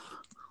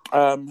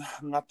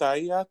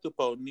 Nataya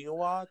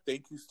Tuponiwa,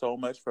 thank you so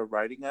much for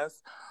writing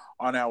us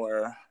on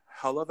our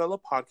Heilala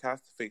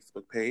podcast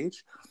Facebook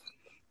page.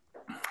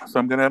 So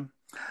I'm going to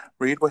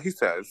read what he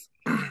says.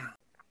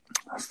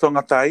 So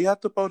Nataya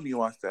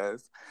Tuponiwa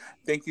says,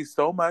 thank you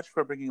so much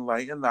for bringing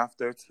light and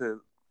laughter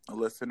to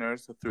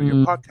listeners through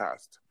your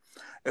podcast.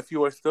 If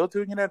you are still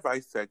doing an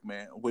advice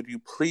segment, would you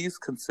please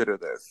consider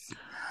this?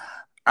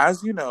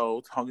 As you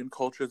know, Tongan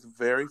culture is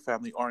very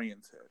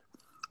family-oriented.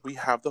 We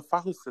have the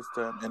fahu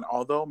system, and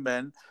although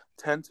men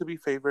tend to be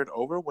favored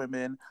over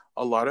women,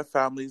 a lot of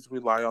families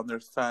rely on their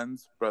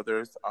sons,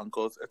 brothers,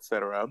 uncles,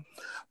 etc.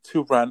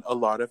 to run a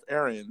lot of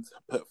errands,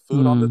 put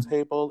food on the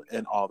table,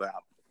 and all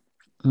that.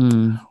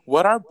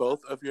 What are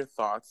both of your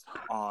thoughts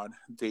on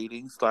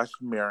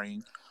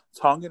dating/marrying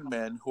Tongan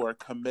men who are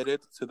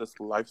committed to this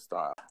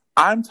lifestyle?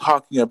 I'm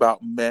talking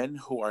about men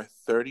who are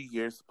 30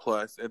 years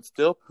plus and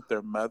still put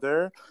their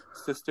mother,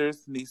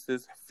 sisters,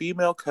 nieces,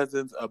 female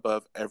cousins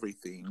above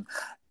everything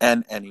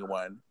and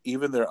anyone,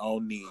 even their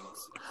own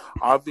needs.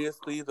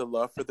 Obviously, the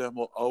love for them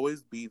will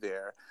always be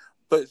there,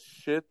 but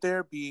should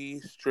there be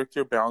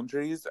stricter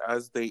boundaries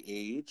as they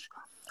age?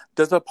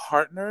 Does a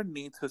partner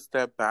need to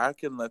step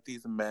back and let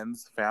these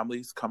men's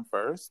families come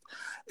first?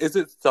 Is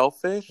it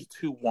selfish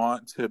to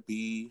want to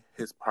be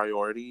his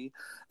priority,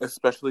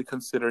 especially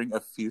considering a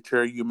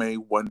future you may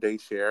one day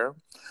share?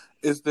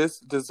 Is this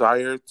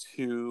desire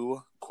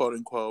to,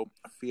 quote-unquote,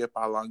 fia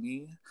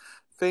palangi?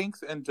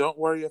 Thanks, and don't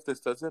worry if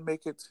this doesn't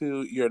make it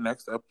to your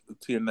next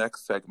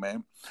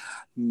segment.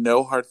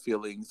 No hard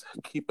feelings.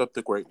 Keep up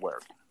the great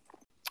work.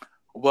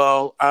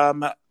 Well,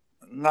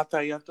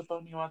 Nataya,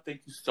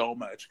 thank you so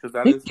much because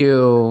that is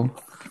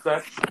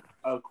such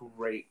a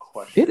great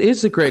question. It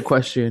is a great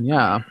question,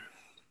 yeah.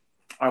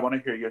 I want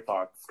to hear your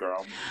thoughts,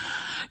 girl.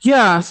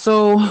 Yeah,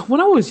 so when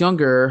I was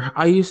younger,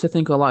 I used to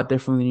think a lot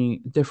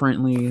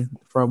differently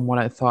from what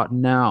I thought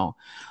now.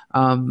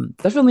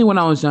 Definitely when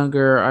I was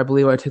younger, I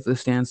believe I took the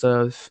stance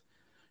of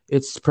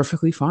it's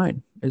perfectly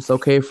fine. It's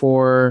okay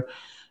for,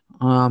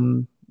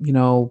 and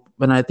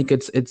I think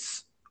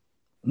it's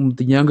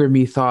the younger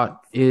me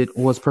thought it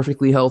was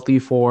perfectly healthy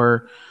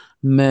for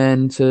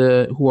men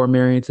who are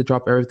married to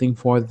drop everything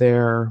for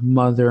their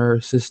mother,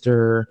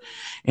 sister.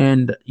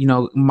 And,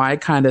 my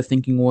kind of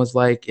thinking was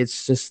like,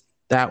 it's just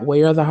that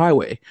way or the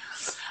highway.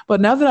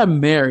 But now that I'm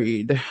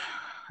married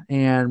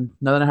and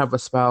now that I have a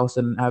spouse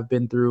and I've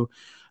been through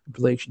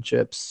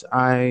relationships,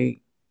 I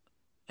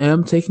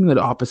am taking the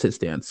opposite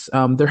stance.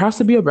 There has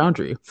to be a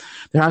boundary.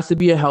 There has to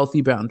be a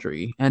healthy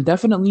boundary. And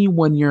definitely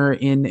when you're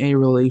in a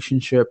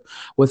relationship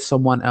with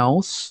someone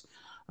else,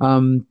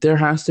 there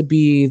has to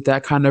be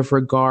that kind of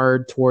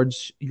regard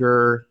towards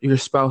your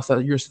spouse,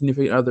 that your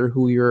significant other,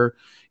 who you're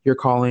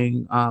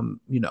calling,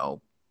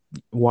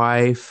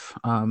 wife,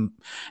 and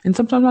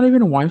sometimes not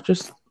even a wife,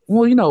 just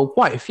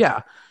wife,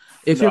 yeah.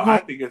 If No, you're I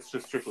calling, think it's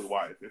just strictly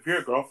wife. If you're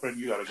a girlfriend,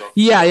 you got a girlfriend.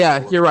 You yeah, gotta yeah,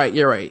 deal with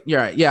you're it.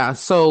 right, yeah.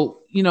 So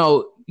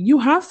you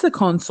have to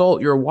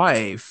consult your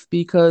wife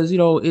because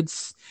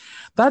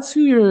that's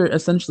who you're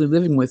essentially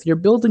living with. You're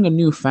building a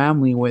new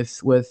family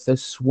with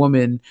this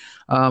woman,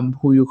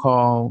 who you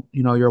call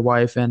your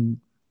wife,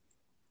 and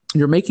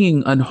you're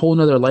making a whole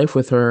nother life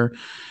with her.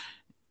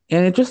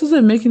 And it just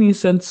doesn't make any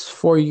sense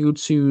for you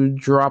to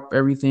drop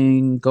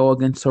everything, go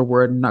against her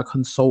word, and not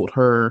consult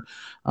her.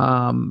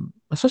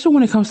 Especially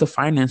when it comes to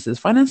finances.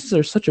 Finances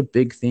are such a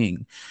big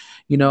thing,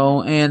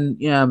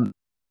 and yeah,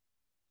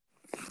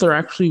 they're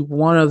actually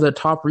one of the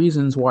top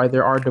reasons why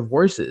there are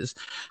divorces.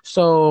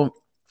 So,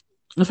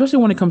 especially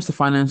when it comes to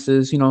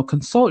finances,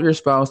 consult your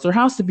spouse. There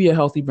has to be a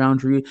healthy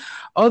boundary.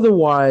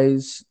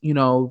 Otherwise,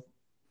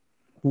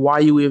 why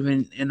are you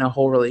even in a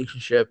whole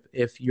relationship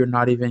if you're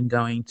not even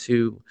going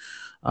to,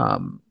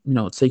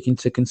 take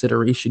into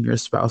consideration your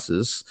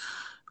spouse's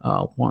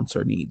wants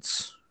or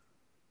needs?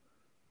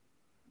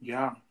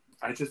 Yeah,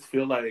 I just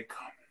feel like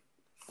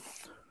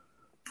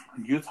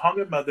you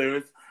Tongan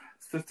mothers,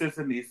 sisters,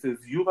 and nieces,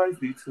 you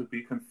guys need to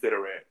be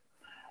considerate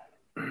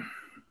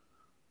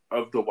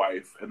of the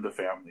wife and the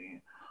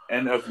family,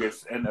 and of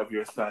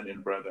your son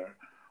and brother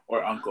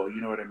or uncle. You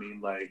know what I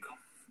mean? Like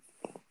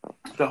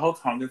the whole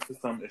Tongan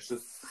system is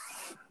just.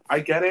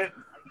 I get it.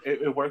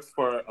 It works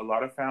for a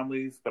lot of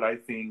families, but I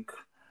think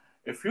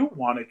if you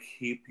want to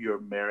keep your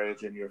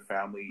marriage and your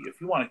family,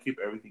 if you want to keep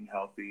everything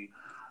healthy,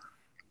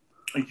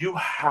 you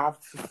have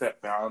to set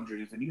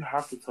boundaries and you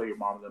have to tell your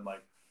mom and them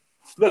like,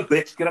 look,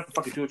 bitch, get up and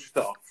fucking do it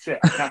yourself. Shit,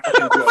 I can't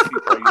fucking do everything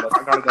for you. Like,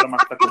 I gotta go to my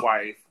fucking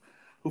wife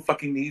who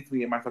fucking needs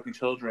me and my fucking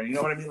children. You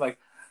know what I mean? Like,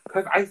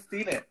 because I've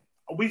seen it.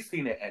 We've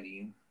seen it,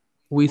 Annie.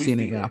 We've We've seen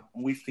it, seen yeah, it.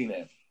 We've seen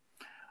it.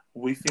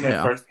 We've seen it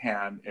yeah,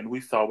 firsthand and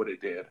we saw what it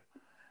did.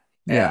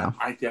 yeah. And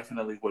I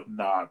definitely would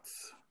not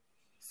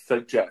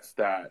suggest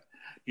that,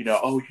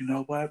 oh, you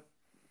know what?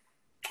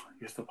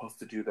 You're supposed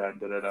to do that.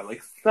 Da, da, da.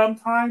 Like,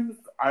 sometimes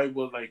I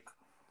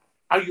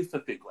used to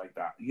think like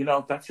that.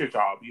 That's your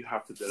job. You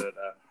have to da, da,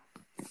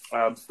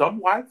 da. Some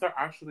wives are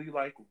actually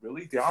like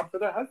really down for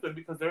their husband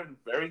because they're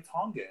very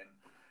Tongan.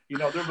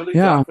 They're really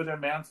Yeah, down for their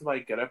man to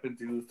like get up and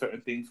do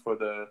certain things for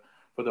the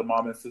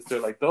mom and sister.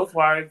 Like those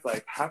wives,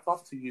 like hats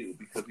off to you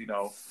because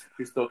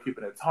you're still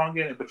keeping it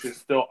Tongan, but you're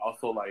still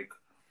also like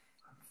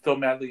so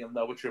madly in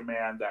love with your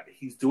man that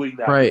he's doing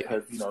that right,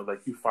 because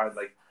like you find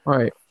like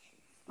right.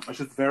 it's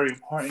just very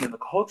important in the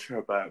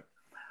culture. But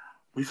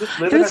we just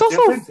live And in it's a also,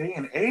 different day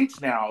and age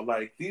now.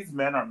 Like these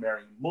men are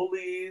marrying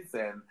mullies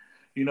and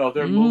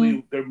their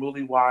mm,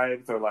 mully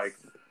wives are like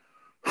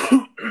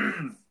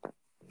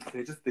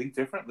they just think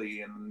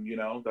differently and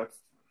that's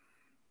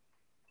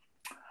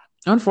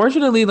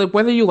unfortunately, like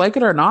whether you like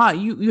it or not,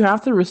 you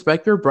have to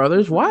respect your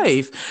brother's mm-hmm.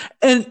 wife.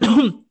 And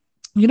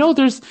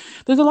there's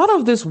a lot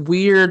of this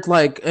weird,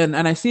 like, and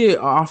I see it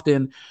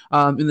often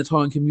in the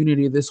Tongan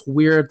community, this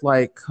weird,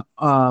 like,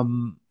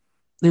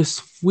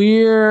 this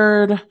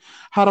weird,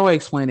 how do I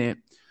explain it?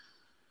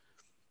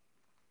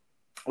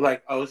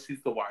 Like, oh,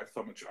 she's the wife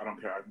so much I don't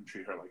care, I can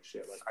treat her like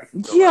shit, like I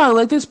can feel Yeah, like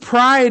like this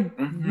pride,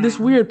 this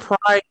mm-hmm. weird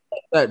pride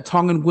that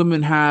Tongan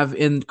women have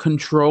in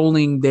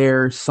controlling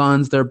their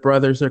sons, their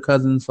brothers, their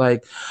cousins.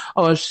 Like,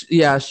 oh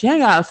yeah, she ain't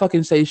gotta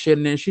fucking say shit,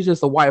 and then she's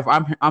just a wife.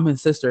 I'm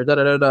his sister, da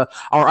da da da,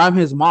 or I'm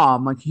his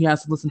mom. Like he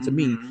has to listen to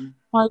me. Mm-hmm.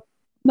 Like,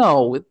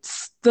 no,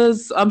 it's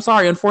this. I'm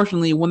sorry.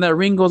 Unfortunately, when that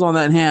ring goes on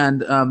that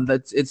hand,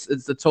 that's it's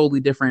a totally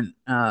different.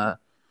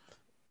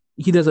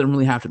 He doesn't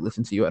really have to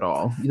listen to you at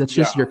all. That's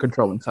just your Yeah,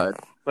 controlling side.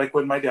 like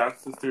when my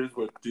dad's sisters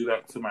would do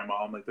that to my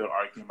mom, like they'd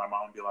argue, my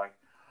mom would be like,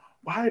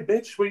 why,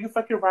 bitch, were you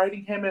fucking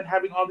writing him and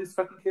having all these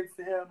fucking kids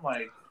to him?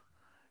 Like,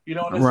 and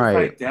it's just Right.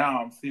 like,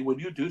 damn, see, when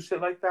you do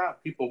shit like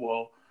that, people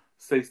will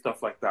say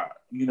stuff like that,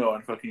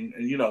 and fucking,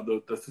 and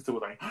the sister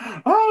was like,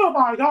 oh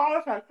my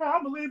gosh, I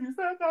can't believe you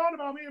said that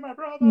about me and my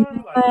brother.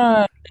 Like,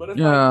 Right. but it's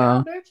like,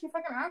 Yeah. damn, bitch, you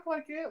fucking act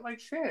like it, like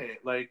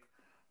shit. Like,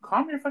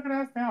 calm your fucking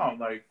ass down.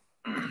 Like,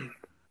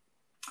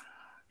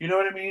 you know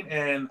what I mean?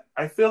 And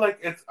I feel like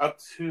it's up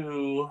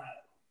to,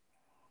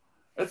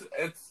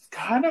 it's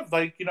kind of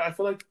like, I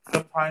feel like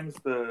sometimes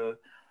the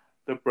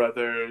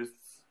brothers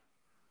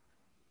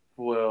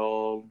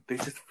they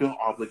just feel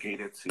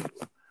obligated to.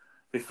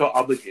 They feel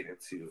obligated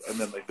to, and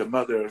then like the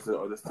mothers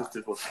or the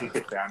sisters will take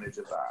advantage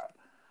of that.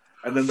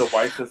 and then the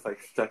wife is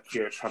like stuck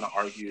here trying to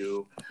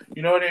argue.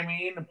 You know what I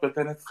mean? But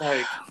then it's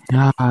like,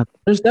 Yeah,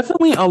 there's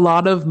definitely a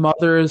lot of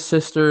mothers,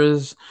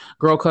 sisters,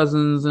 girl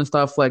cousins, and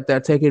stuff like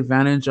that take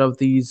advantage of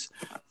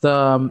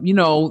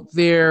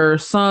their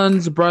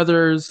sons,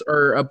 brothers,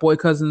 or boy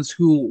cousins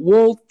who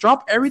will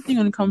drop everything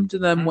and come to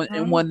them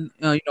when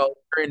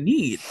they're in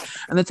need,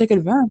 and they take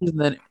advantage of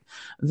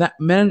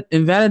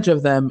advantage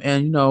of them,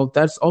 and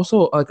that's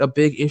also like a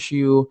big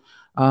issue.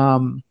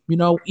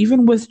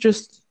 Even with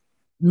just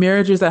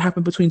marriages that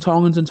happen between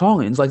Tongans and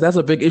Tongans. Like that's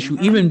a big issue,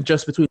 even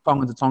just between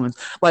Tongans and Tongans.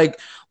 Like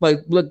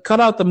cut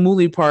out the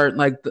mooly part,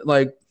 like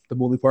the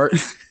mooly part.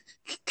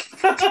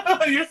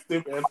 You're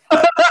stupid.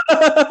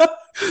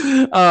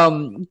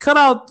 Cut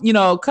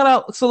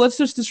out. So let's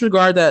just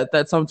disregard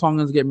that some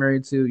Tongans get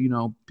married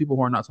to people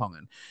who are not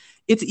Tongan.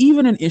 It's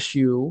even an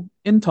issue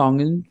in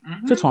Tongan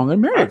to Tongan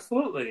marriage.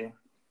 Absolutely.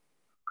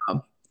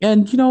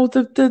 And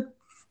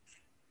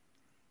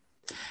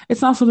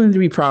it's not something to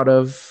be proud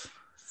of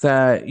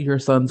that your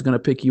son's gonna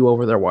pick you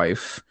over their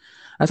wife.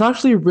 That's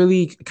actually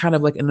really kind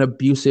of like an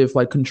abusive,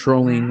 like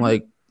controlling,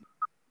 like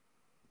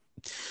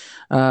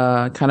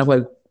kind of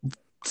like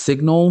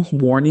signal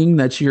warning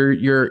that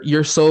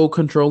you're so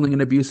controlling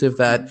and abusive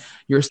that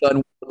your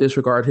son will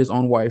disregard his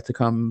own wife to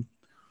come.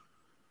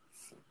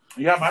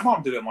 Yeah, my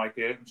mom didn't like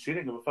it. She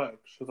didn't give a fuck.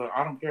 She was like,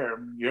 I don't care.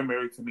 You're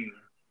married to me.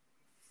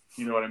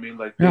 You know what I mean?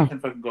 Like, they can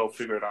fucking go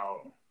figure it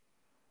out.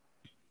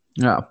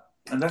 Yeah.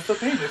 And that's the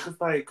thing. It's just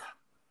like,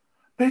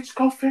 bitch,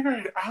 go figure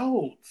it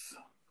out.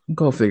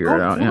 Go figure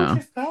it out, do yeah. It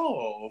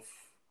yourself.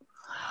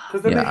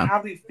 Because then they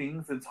have these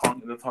things in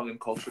the Tongan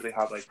culture. They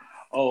have like,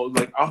 oh,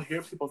 like I'll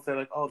hear people say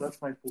like, oh,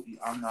 that's my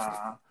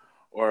pu'ianga,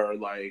 or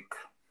like,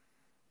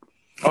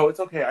 oh, it's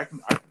okay. I can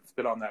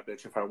spit on that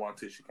bitch if I want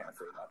to. She can't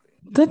say nothing.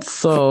 That's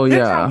so bitch,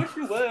 yeah. I wish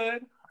you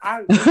would.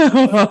 I wish you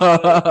would.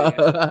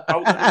 I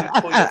would literally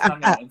pull your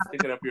tongue out and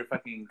stick it up your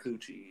fucking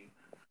coochie.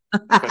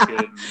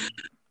 Fucking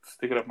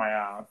stick it up my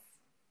ass.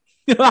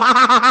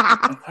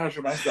 And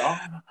pleasure myself.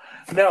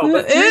 No,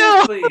 but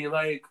seriously,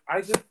 like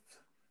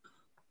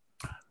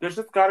there's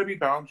just got to be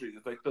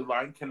boundaries. Like the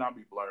line cannot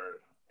be blurred.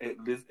 It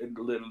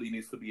literally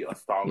needs to be a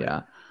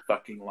solid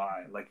fucking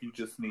line. Like you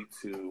just need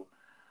to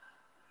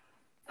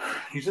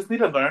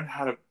learn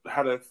how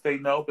to say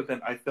no. But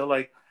then I feel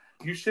like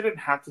you shouldn't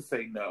have to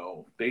say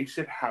no. They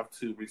should have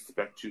to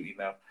respect you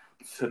enough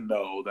to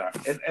know that.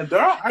 And there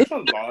are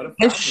actually a lot of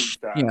families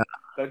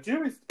that do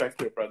respect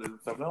their brothers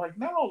and stuff. They're like,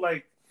 no,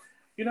 like,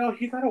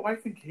 he got a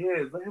wife and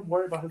kids. Let him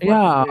worry about his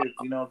wife and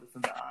kids, this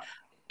and that.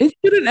 It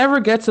shouldn't ever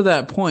get to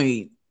that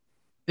point.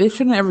 It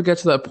shouldn't ever get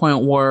to that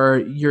point where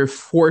you're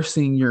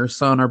forcing your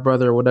son or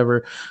brother or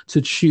whatever to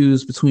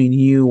choose between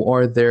you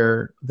or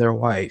their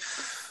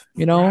wife.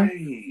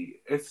 Right.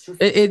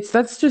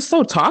 That's just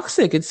so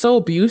toxic. It's so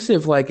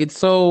abusive. Like it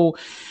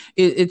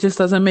just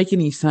doesn't make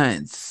any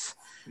sense.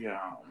 Yeah.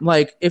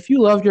 Like if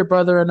you loved your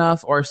brother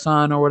enough or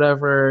son or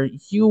whatever,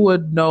 you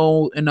would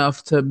know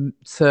enough to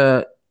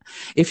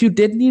if you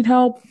did need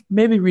help,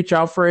 maybe reach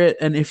out for it.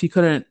 And if you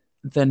couldn't,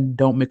 then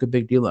don't make a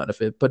big deal out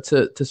of it. But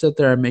to sit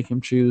there and make him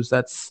choose,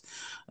 that's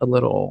a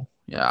little,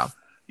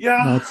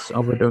 that's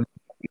overdoing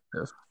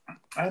it.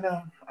 I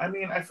know. I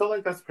mean, I feel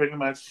like that's pretty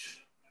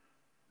much,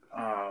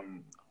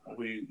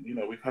 we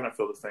kind of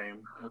feel the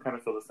same. We kind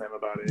of feel the same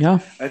about it. Yeah.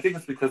 I think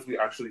it's because we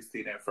actually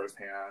seen it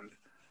firsthand.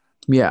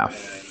 Yeah,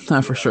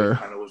 for sure.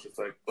 Kind of was just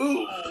like,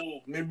 ooh,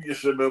 maybe you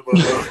should have.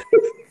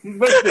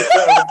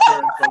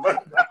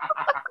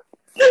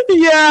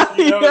 Yeah,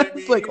 you know what I mean?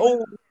 It's like,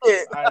 oh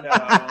shit. I know.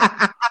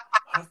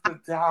 Hustle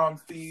down.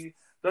 See,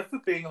 that's the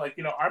thing. Like,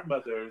 our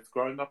mothers,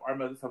 growing up, our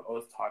mothers have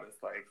always taught us,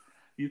 like,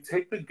 you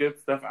take the good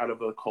stuff out of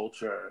the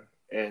culture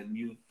and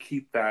you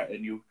keep that,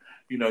 and you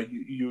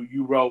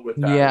roll with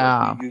that.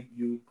 Yeah. Like,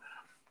 you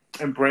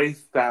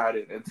embrace that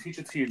and teach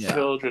it to your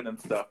children and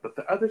stuff. But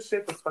the other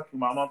shit that's fucking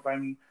mama by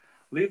me,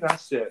 leave that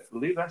shit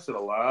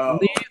alone.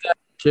 Leave that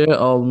shit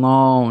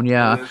alone.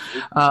 Yeah.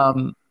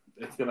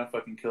 It's gonna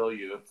fucking kill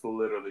you. It's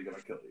literally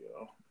gonna kill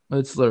you.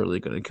 It's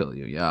literally gonna kill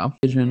you. Yeah.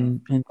 And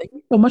thank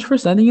you so much for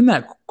sending in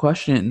that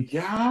question.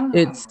 Yeah.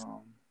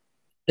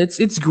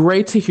 It's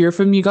great to hear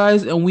from you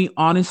guys, and we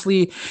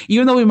honestly,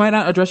 even though we might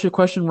not address your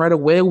question right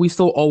away, we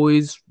still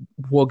always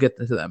will get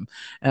to them.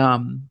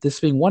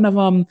 This being one of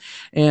them,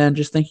 and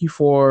just thank you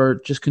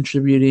for just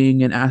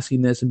contributing and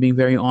asking this and being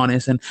very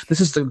honest. And this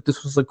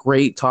was a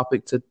great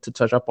topic to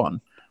touch up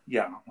on.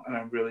 Yeah, and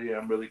I'm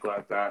really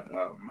glad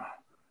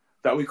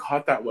that we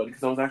caught that one,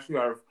 because that was actually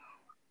our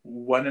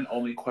one and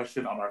only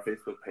question on our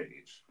Facebook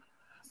page.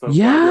 So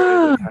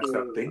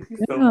thank you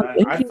so much.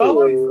 I felt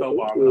like so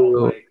bomb.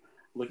 Like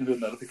looking through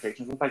the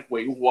notifications, I was like,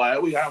 wait,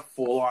 what? We got a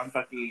full on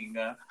fucking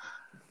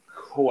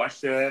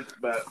question,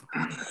 but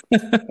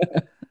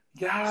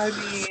yeah, I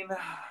mean,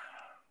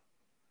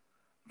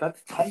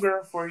 that's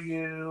Tonga for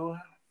you.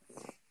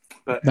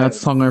 But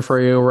that's Tonga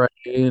for you, right?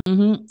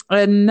 Mm-hmm.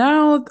 And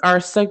now our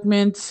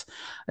segment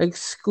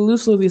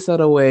exclusively set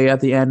away at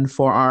the end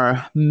for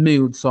our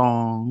mood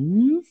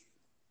song.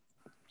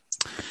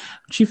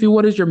 Chiefy,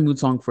 what is your mood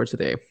song for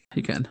today?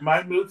 You can.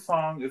 My mood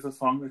song is a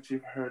song that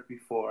you've heard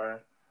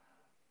before,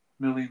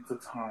 millions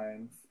of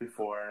times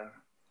before,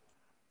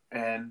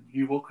 and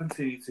you will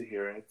continue to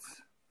hear it.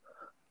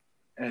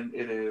 And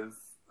it is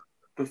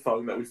the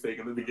song that we sang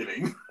in the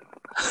beginning.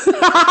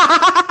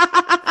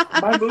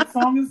 My mood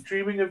song is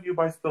Dreaming of You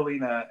by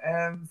Selena,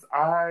 and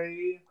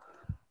I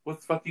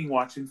was fucking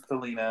watching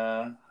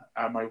Selena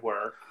at my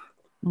work.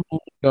 Oh my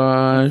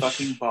gosh.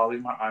 Fucking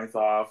bawling my eyes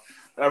off.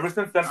 Ever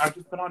since then, I've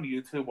just been on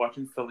YouTube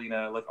watching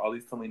Selena, like all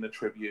these Selena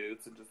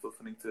tributes, and just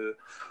listening to,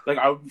 like,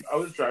 I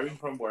was driving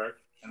from work,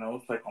 and I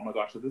was like, oh my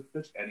gosh, is this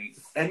bitch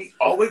Annie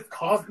always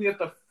calls me at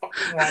the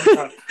fucking wrong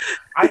time.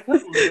 I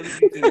could literally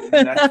be doing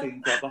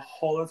nothing throughout the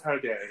whole entire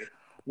day.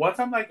 Once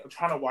I'm like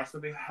trying to watch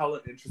something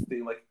hella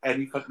interesting, like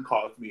Annie fucking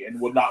calls me and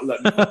will not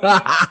let me. So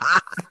I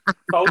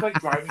was like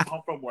driving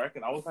home from work,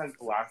 and I was like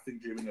blasting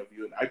 "Dreaming of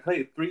You," and I played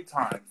it 3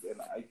 times,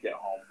 and I get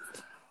home.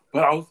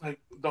 But I was like,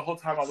 the whole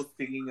time I was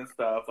singing and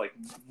stuff, like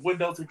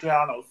windows are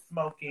down, I was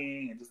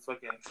smoking and just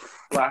fucking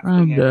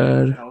blasting it.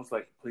 And I was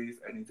like, please,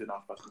 Annie, do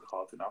not fucking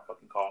call. I'm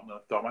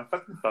gonna throw my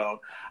fucking phone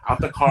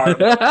out the car and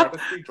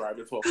purposely drive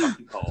it to a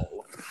fucking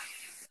hole.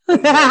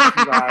 But yes,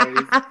 you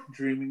guys,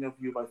 Dreaming of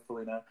You by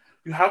Selena.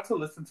 You have to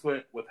listen to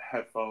it with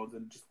headphones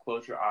and just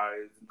close your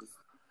eyes and just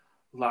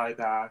lie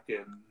back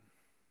and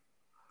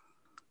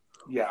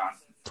yeah.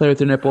 Play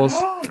with your nipples.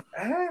 Oh,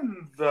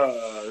 and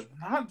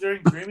not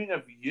during Dreaming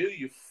of You,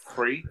 you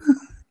freak.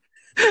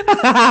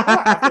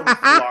 After we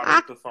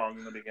slaughtered the song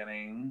in the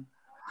beginning.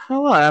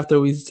 Hello,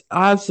 after we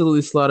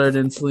absolutely slaughtered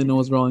and Selena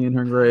was rolling in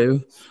her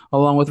grave,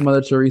 along with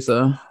Mother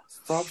Teresa.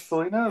 Stop,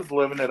 Selena is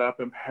living it up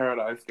in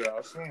paradise,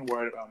 girl. She ain't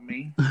worried about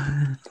me.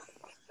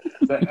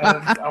 But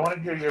I want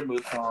to hear your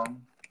mood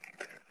song.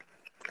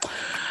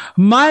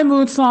 My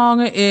mood song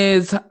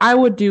is I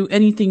Would Do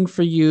Anything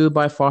For You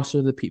by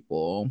Foster the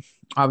People.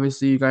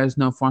 Obviously, you guys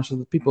know Foster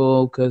the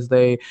People because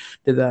they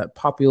did that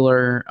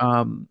popular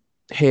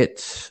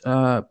hit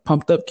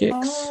Pumped Up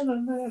Kicks.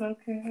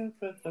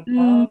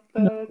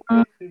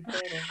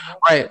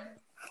 Right.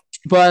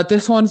 But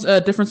this one's a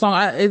different song.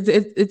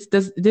 It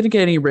didn't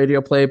get any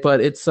radio play,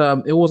 but it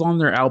was on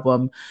their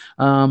album.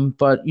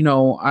 But you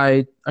know,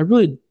 I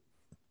really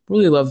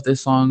loved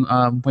this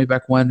song way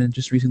back when, and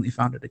just recently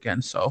found it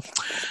again. So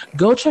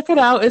go check it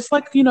out. It's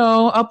like, you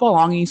know, a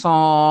belonging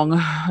song.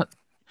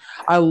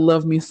 I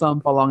love me some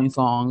belonging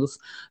songs.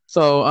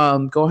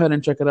 So go ahead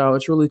and check it out.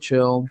 It's really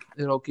chill.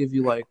 It'll give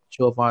you like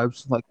chill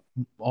vibes, like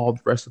all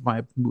the rest of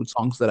my mood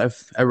songs that I've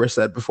ever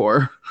said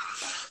before.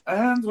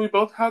 And we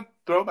both had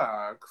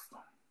throwbacks.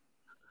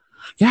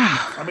 Yeah.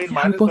 I mean,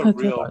 mine is a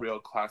real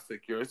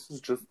classic. Yours is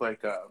just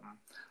like a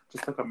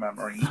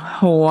memory.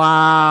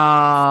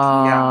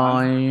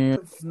 Wow. Yeah.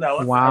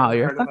 No, wow,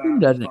 you're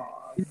fucking judging.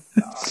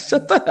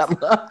 Shut the hell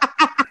up.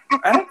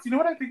 And you know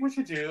what I think we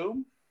should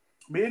do?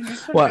 Me and you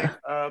should make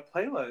a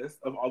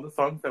playlist of all the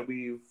songs that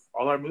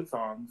all our mood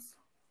songs.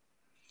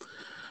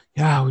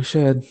 Yeah, we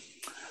should.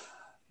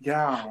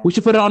 Yeah. We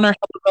should put it on our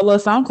Heilala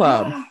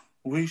SoundCloud.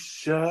 We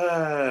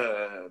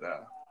should.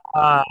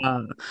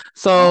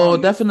 So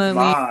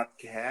definitely.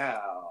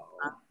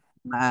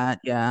 Matt,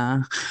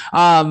 yeah.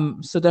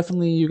 So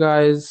definitely, you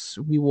guys,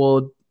 we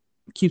will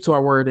keep to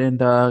our word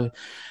and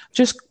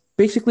just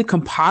basically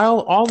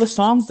compile all the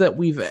songs that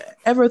we've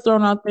ever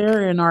thrown out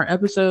there in our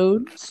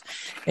episodes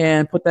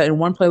and put that in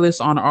one playlist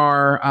on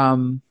our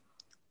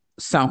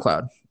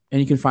SoundCloud,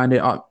 and you can find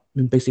it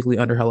basically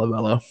under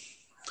Heilala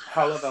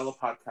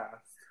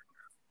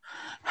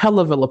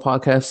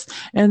Podcast,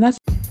 and that's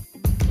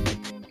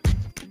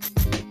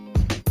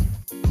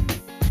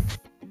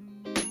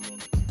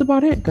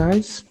about it,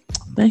 guys.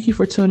 Thank you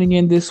for tuning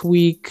in this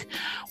week.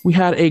 We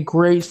had a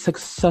great,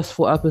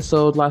 successful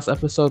last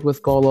episode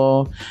with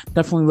Golo.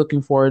 Definitely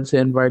looking forward to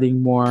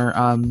inviting more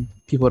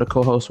people to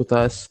co-host with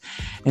us.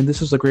 And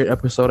this was a great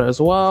episode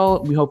as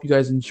well. We hope you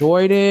guys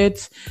enjoyed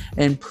it.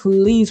 And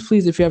please,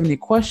 if you have any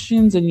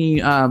questions,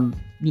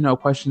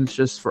 questions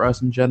just for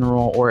us in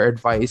general or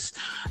advice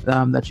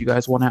that you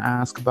guys want to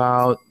ask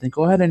about, then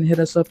go ahead and hit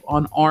us up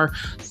on our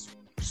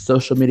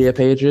social media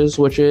pages,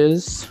 which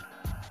is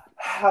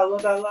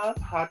Heilala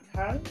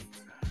Podcast.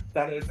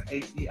 That is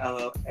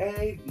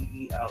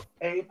HELLABEELA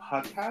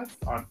Podcast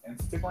on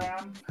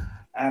Instagram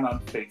and on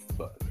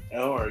Facebook.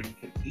 Or you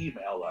can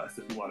email us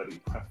if you want to be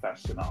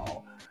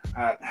professional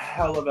at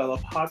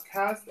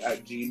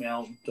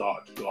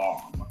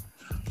hellavellapodcast@gmail.com.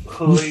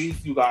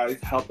 Please, you guys,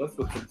 help us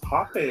with some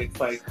topics.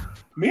 Like,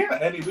 me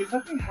and Eddie, we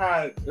fucking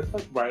had, it's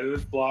like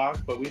writer's block,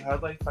 but we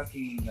had like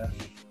fucking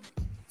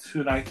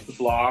 2 nights to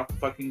block,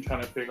 fucking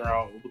trying to figure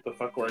out what the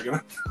fuck we're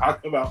gonna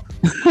talk about.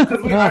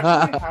 Because we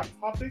actually have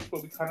topics,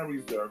 but we kind of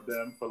reserve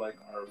them for like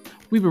our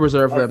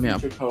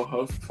future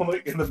co-hosts.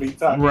 Like in the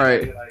meantime,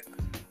 right? Like,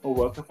 well,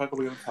 what the fuck are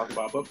we gonna talk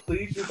about? But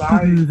please, you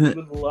guys, we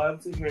would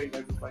love to hear you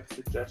guys' like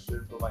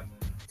suggestions or like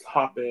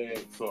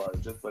topics or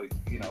just like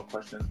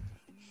questions.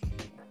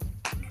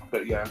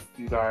 But yes,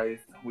 you guys,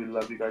 we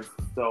love you guys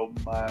so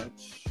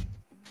much.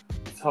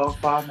 So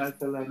far, nice,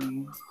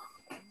 Eleni.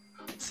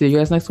 See you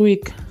guys next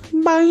week.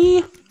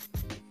 Bye.